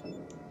depressed.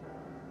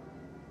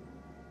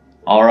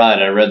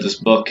 Alright, I read this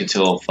book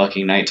until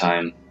fucking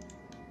nighttime.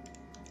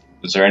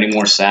 Is there any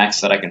more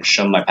sacks that I can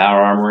shove my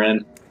power armor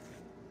in?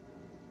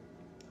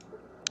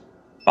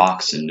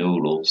 Box of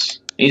noodles.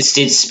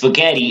 Instant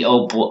spaghetti.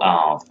 Oh boy.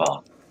 Oh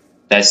fuck.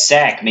 That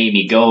sack made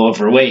me go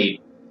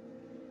overweight.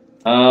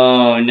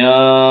 Oh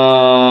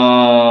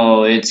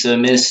no. It's a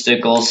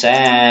mystical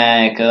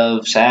sack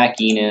of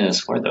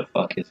sackiness. Where the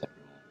fuck is it?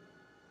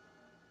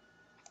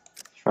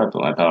 Try to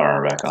put my power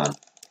armor back on.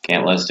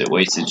 Can't let it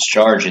waste its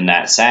charge in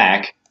that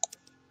sack.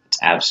 It's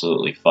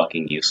absolutely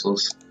fucking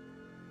useless.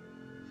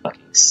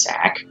 Fucking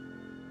sack.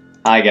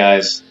 Hi,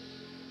 guys.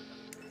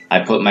 I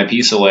put my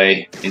piece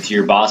away into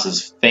your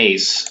boss's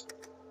face.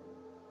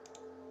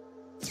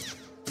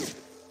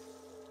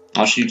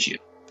 I'll shoot you,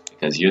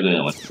 because you're the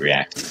only one who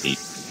reacts to me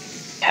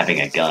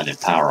having a gun and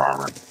power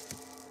armor.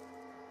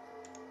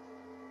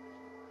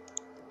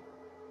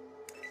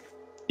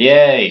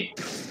 Yay!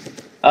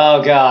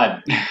 Oh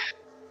god.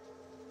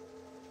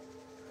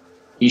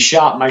 He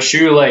shot my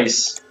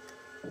shoelace.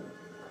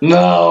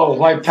 No!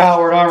 My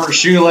powered armor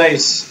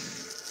shoelace!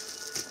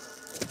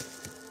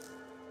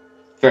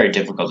 Very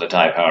difficult to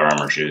tie power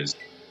armor shoes.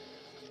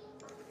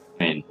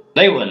 I mean,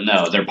 they wouldn't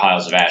know. They're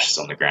piles of ashes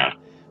on the ground.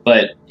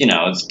 But, you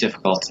know, it's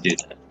difficult to do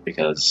that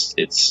because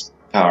it's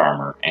power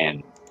armor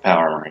and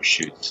power armor and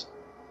shoes.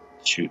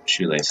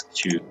 Shoelace.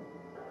 Who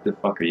the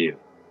fuck are you?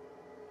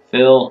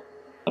 Phil?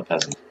 A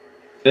peasant.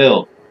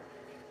 Phil.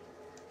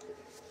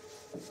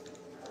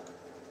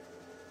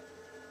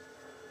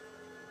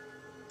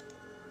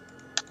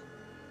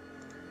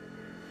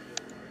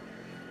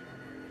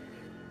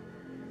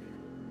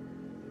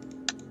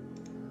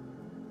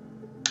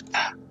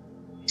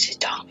 This is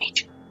dog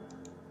meat.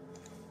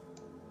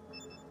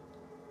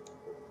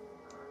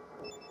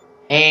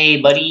 Hey,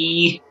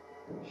 buddy.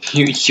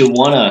 You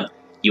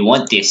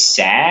want this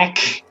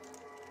sack?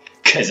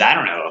 Cause I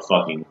don't have a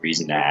fucking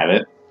reason to have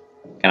it.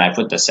 Can I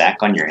put the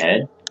sack on your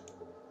head?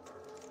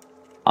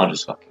 I'll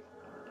just fucking...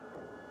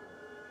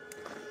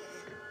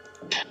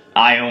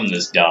 I own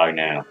this dog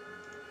now.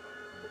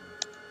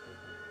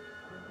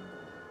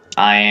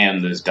 I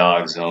am this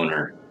dog's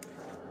owner.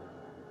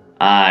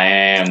 I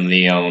am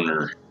the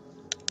owner.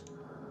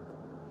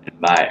 And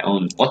by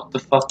own... What the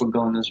fuck would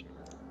go in this?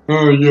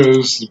 Oh yeah,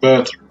 this is the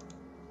bathroom.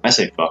 I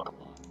say fuck a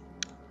lot.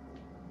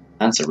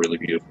 That's a really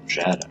beautiful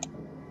shadow.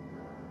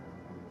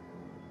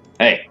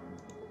 Hey.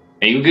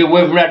 Hey, you get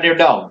away from that there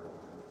dog.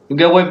 You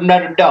get away from that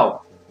there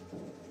dog.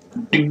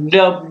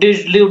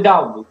 This little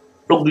dog.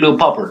 Look, little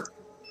pupper.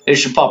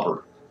 It's a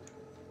pupper.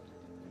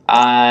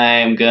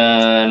 I'm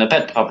gonna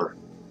pet the pupper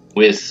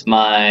with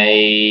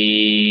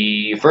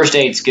my first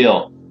aid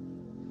skill.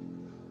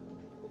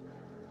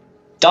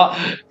 Dog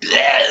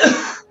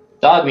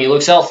meat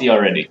looks healthy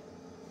already.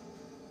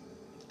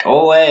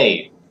 Go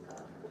away.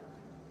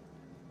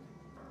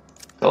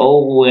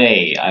 Go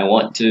away. I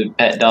want to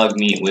pet dog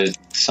meat with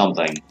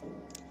something.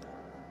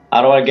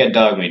 How do I get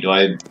dog meat?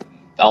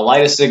 I'll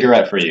light a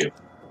cigarette for you.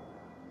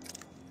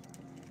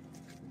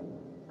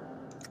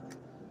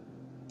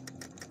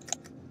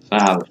 That's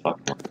not how the fuck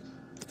works.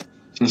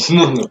 It's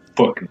not the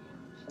fucking.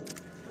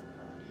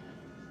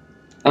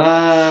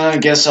 I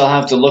guess I'll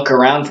have to look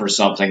around for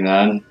something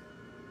then.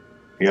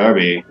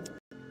 BRB.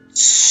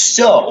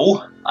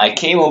 So, I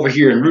came over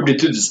here and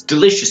rooted through this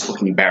delicious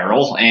looking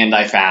barrel, and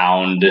I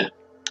found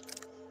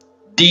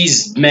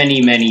these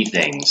many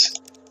things.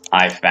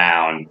 I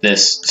found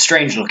this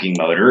strange looking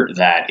motor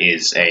that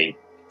is a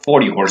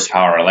 40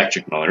 horsepower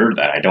electric motor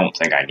that I don't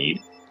think I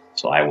need,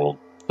 so I will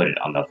put it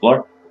on the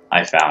floor.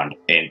 I found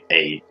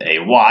a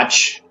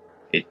watch.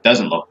 It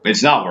doesn't look,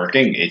 it's not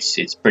working,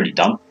 it's pretty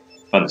dumb.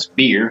 Found this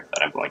beer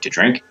that I'm going to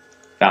drink.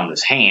 Found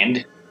this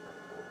hand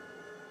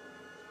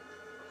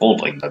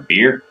holding the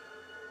beer.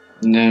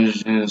 And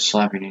there's a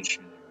slapping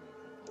instrument.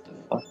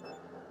 What the fuck?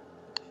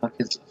 What the fuck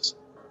is this?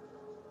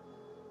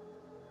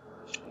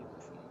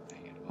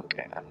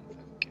 Okay, I don't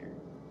fucking care.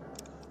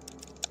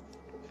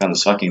 Found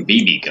this fucking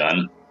BB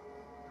gun.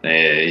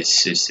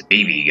 It's just a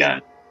BB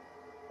gun.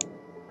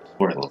 It's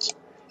worthless.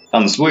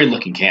 Found this weird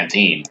looking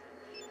canteen.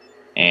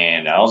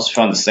 And I also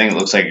found this thing that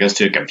looks like it goes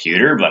to a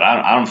computer, but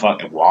I don't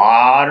fucking...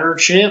 Water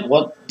chip?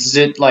 What is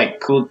it like?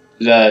 Cool.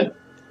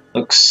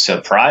 Looks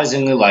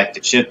surprisingly like the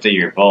chip that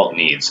your vault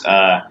needs.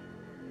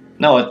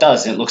 No, it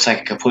doesn't. It looks like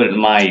I could put it in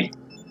my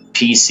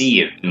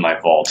PC in my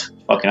vault.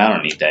 Fucking, I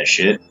don't need that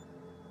shit.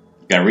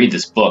 I'm gonna read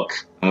this book.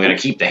 I'm gonna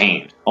keep the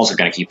hand. Also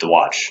gonna keep the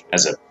watch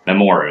as a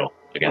memorial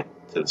again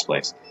to this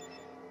place.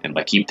 And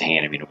by keep the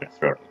hand, I mean I'm gonna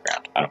throw it on the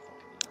ground. I don't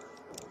fucking need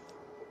it.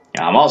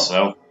 Yeah, I'm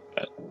also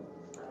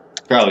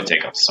probably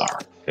take off the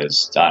armor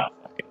because I don't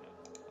fucking know.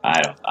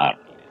 I don't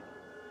need it.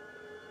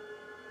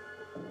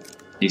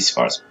 At least as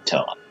far as I can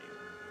tell. I don't need it.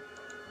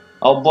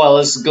 Oh boy,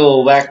 let's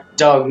go back to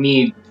dog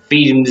meat.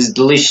 Feed him this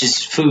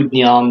delicious food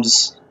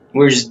yums.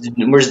 Where's the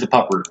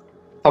pupper?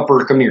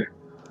 Pupper, come here.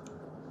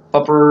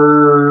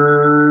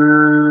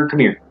 Pupper, come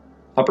here.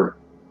 Pupper.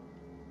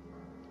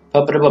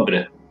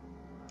 Puppeta.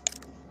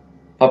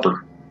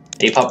 Pupper.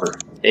 Hey, pupper.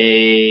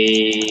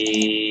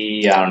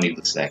 Hey, I don't need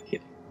this that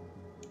kid.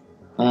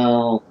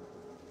 Well,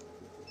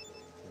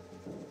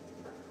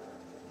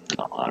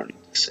 no, I don't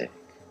need the sack.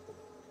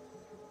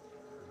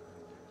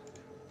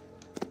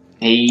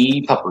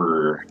 Hey,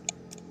 pupper.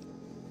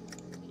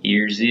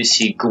 Here's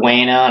this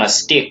iguana on a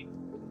stick.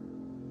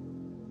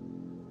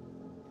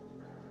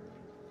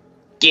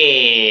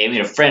 Yeah, I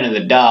made a friend of the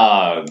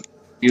dog.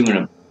 I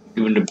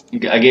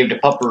gave the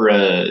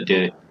pupper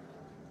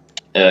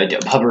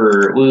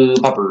pupper. Woo,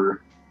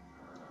 pupper.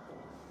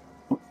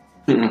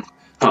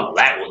 Oh,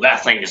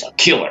 that thing is a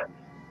killer.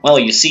 Well,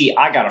 you see,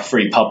 I got a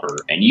free pupper,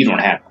 and you don't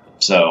have one.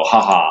 So,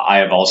 haha,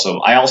 I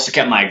also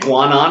kept my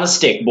iguana on a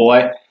stick,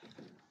 boy.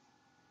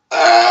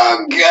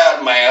 Oh,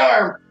 God, my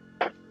arm.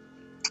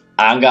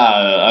 I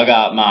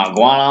got my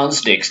iguana on a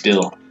stick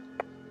still.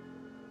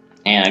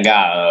 And I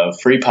got a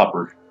free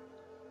pupper.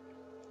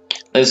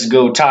 Let's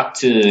go talk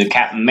to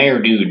Captain Mayor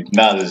Dude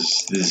about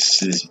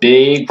this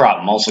big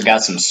problem. Also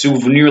got some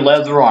souvenir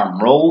leather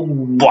armor. Oh,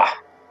 boy.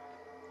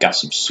 Got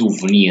some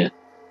souvenir.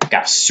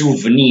 Got a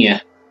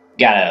souvenir.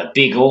 Got a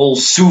big old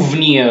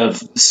souvenir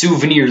of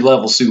souvenir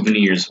level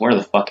souvenirs. Where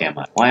the fuck am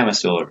I? Why am I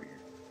still over here?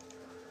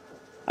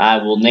 I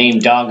will name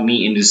dog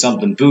meat into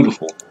something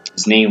beautiful.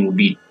 His name will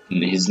be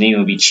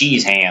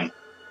Cheese Ham.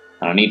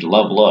 I don't need to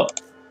level up.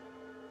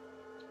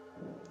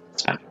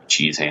 It's not gonna be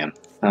Cheese Ham.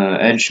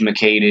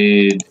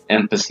 Educated,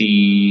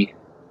 empathy.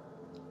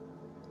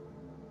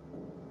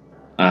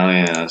 Oh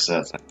yeah, that's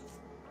that thing.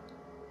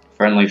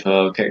 Friendly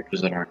foe,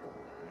 characters that aren't.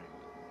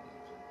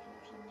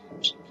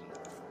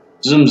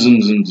 Zoom,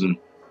 zoom, zoom, zoom.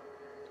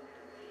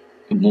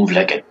 You move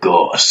like a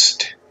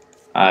ghost.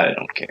 I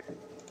don't care.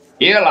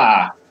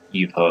 Yella,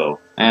 you po.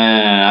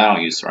 I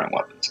don't use throwing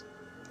weapons.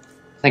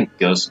 I think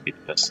ghost would be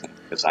the best thing,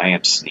 because I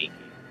am sneaky.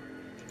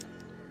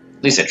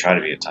 At least I try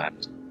to be at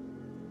times.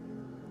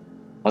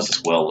 Unless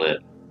it's well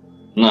lit.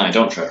 No, I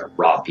don't try to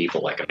rob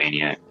people like a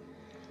maniac.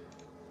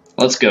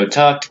 Let's go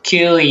talk to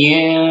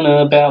Killian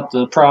about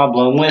the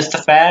problem with the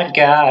fat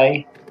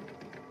guy.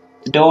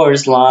 The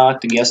door's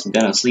locked. I guess I'm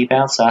gonna sleep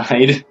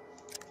outside.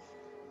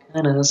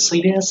 Gonna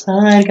sleep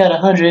outside. Got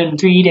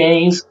 103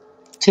 days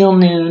till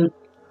noon.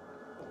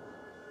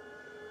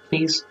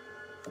 Please.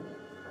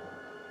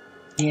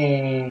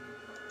 Yay.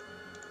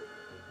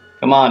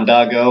 Come on,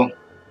 doggo.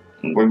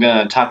 We're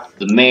gonna talk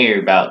to the mayor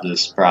about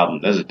this problem.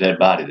 There's a dead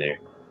body there.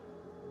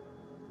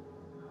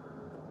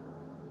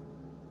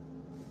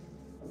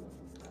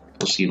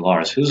 Go see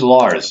Lars. Who's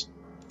Lars?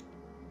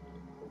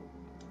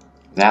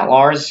 Is that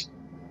Lars?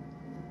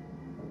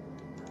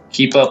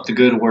 Keep up the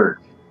good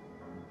work.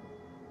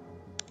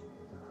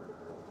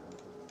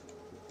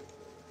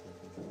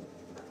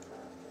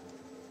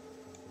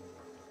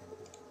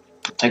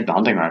 Take the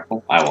hunting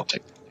rifle. I won't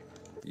take the hunting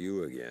rifle.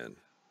 You again.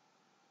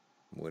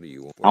 What do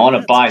you want? I want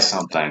to buy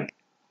something.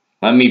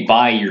 Let me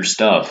buy your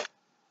stuff.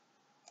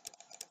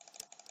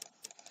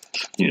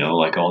 You know,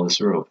 like all this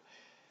rope.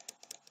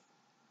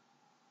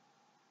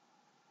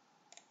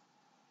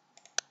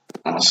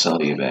 I'll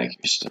sell you back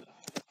your stuff.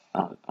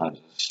 I'll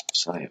just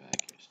sell you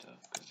back your stuff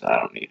because I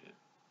don't need it.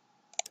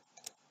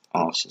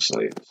 I'll also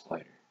sell you this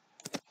later.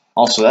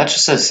 Also, that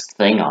just says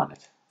thing on it.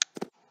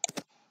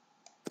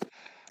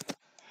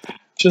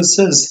 Just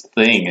says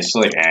thing. It's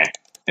like,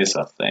 it's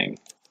a thing.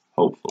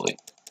 Hopefully.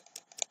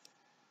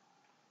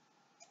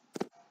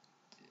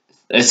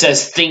 It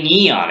says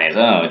thingy on it.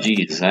 Oh,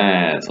 jeez.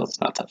 Let's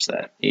not touch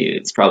that.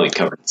 It's probably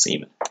covered in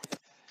semen.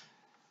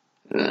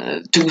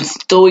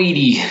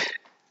 230.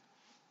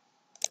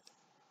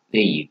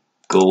 There you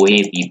go.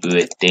 Happy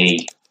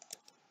birthday.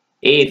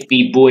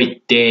 Happy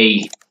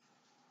birthday.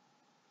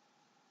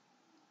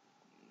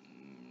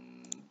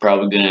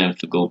 Probably gonna have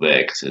to go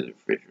back to the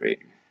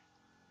refrigerator.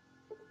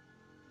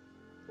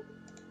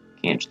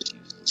 Can't just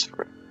use this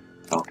forever.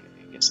 Okay,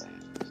 I guess I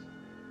have to.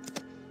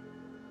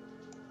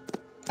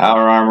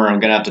 Power armor, I'm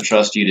gonna have to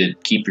trust you to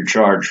keep your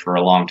charge for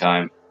a long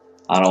time.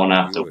 I don't wanna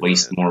have to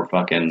waste more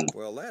fucking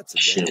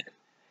shit.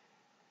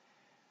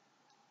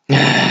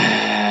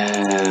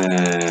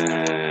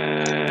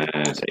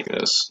 Take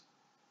this.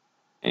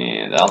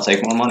 And I'll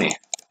take more money.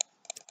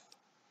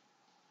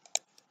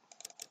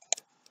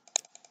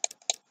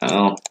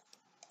 Oh.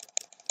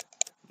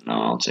 No,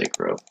 I'll take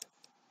rope.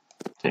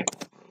 Take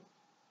one rope.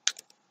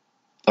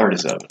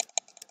 37.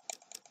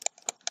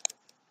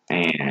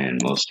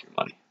 And most of your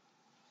money.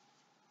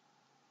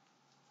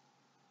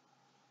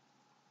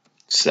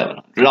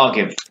 700. I'll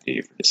give it to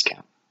you for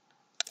discount.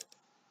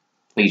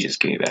 Please just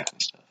give me back my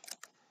stuff.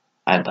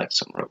 I'd like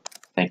some rope.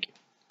 Thank you.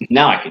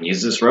 Now I can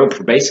use this rope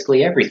for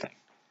basically everything.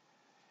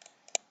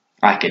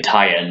 I could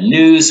tie a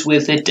noose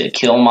with it to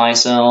kill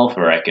myself,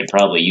 or I could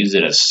probably use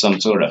it as some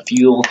sort of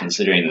fuel,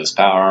 considering this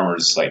power armor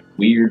is like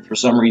weird for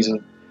some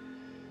reason.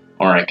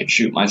 Or I could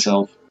shoot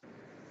myself.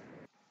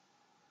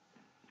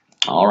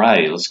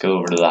 Alrighty, let's go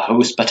over to the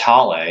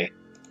hospitale.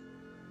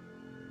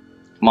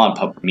 Come on,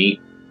 pupper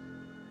meat.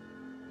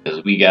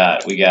 Because we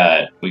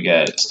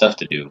got stuff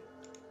to do.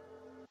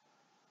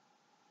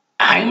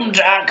 I'm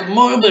Jack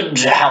Morbid.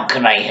 How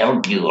can I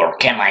help you, or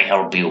can I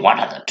help you? One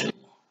of the two.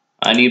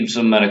 I need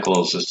some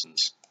medical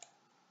assistance.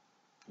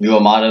 You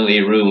are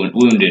moderately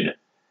wounded.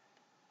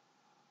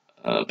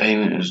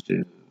 Payment is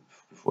due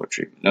before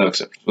treatment. No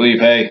exceptions. Will you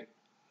pay?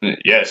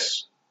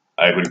 Yes,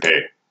 I will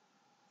pay.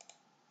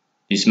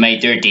 It's my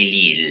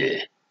dirty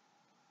little.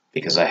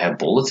 Because I have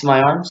bullets in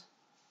my arms?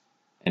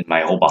 And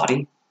my whole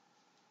body?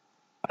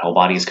 My whole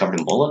body is covered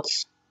in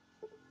bullets?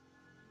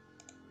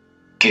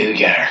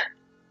 Cougar.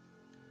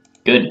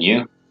 Good, and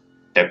you?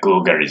 The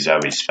cougar is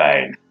always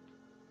fine.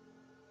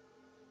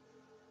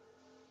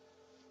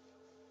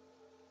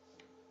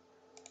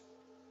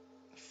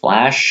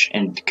 Flash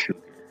and Cougar.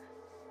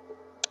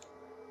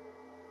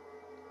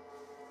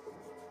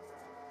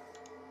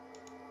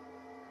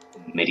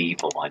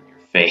 Medieval on your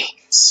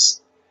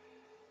face.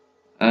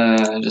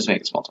 Just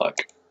make a small talk.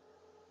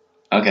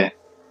 Okay,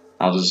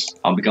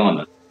 I'll be going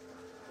then.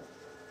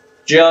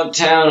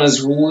 Junktown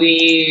is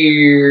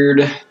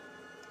weird.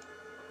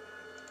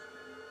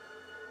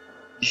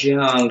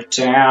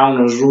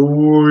 Junktown is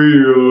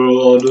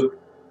weird.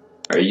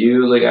 Are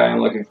you the guy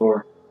I'm looking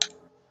for?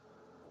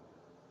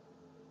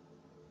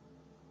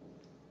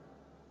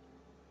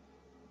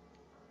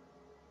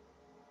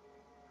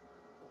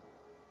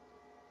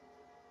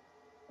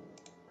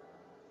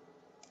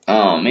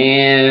 Oh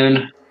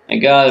man, I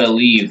gotta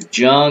leave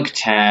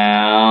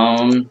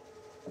Junktown.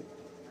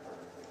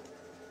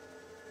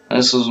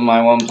 This was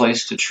my one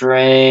place to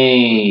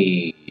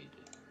trade.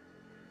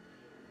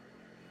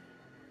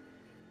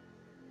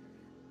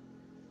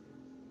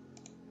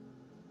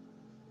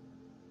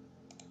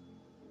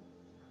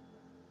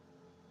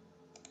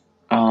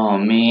 Oh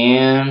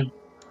man.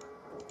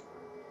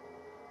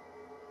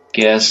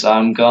 Guess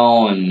I'm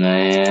going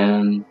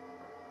then.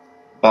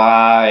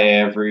 Bye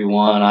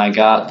everyone, I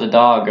got the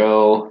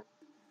doggo.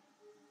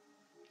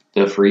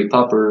 The free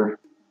pupper.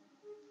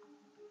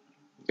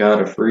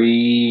 Got a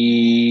free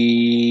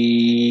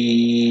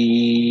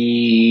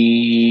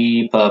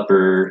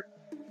pupper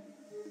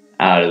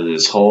out of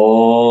this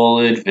whole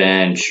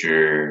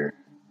adventure.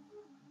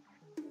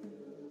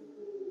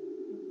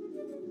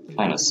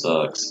 Kinda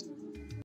sucks.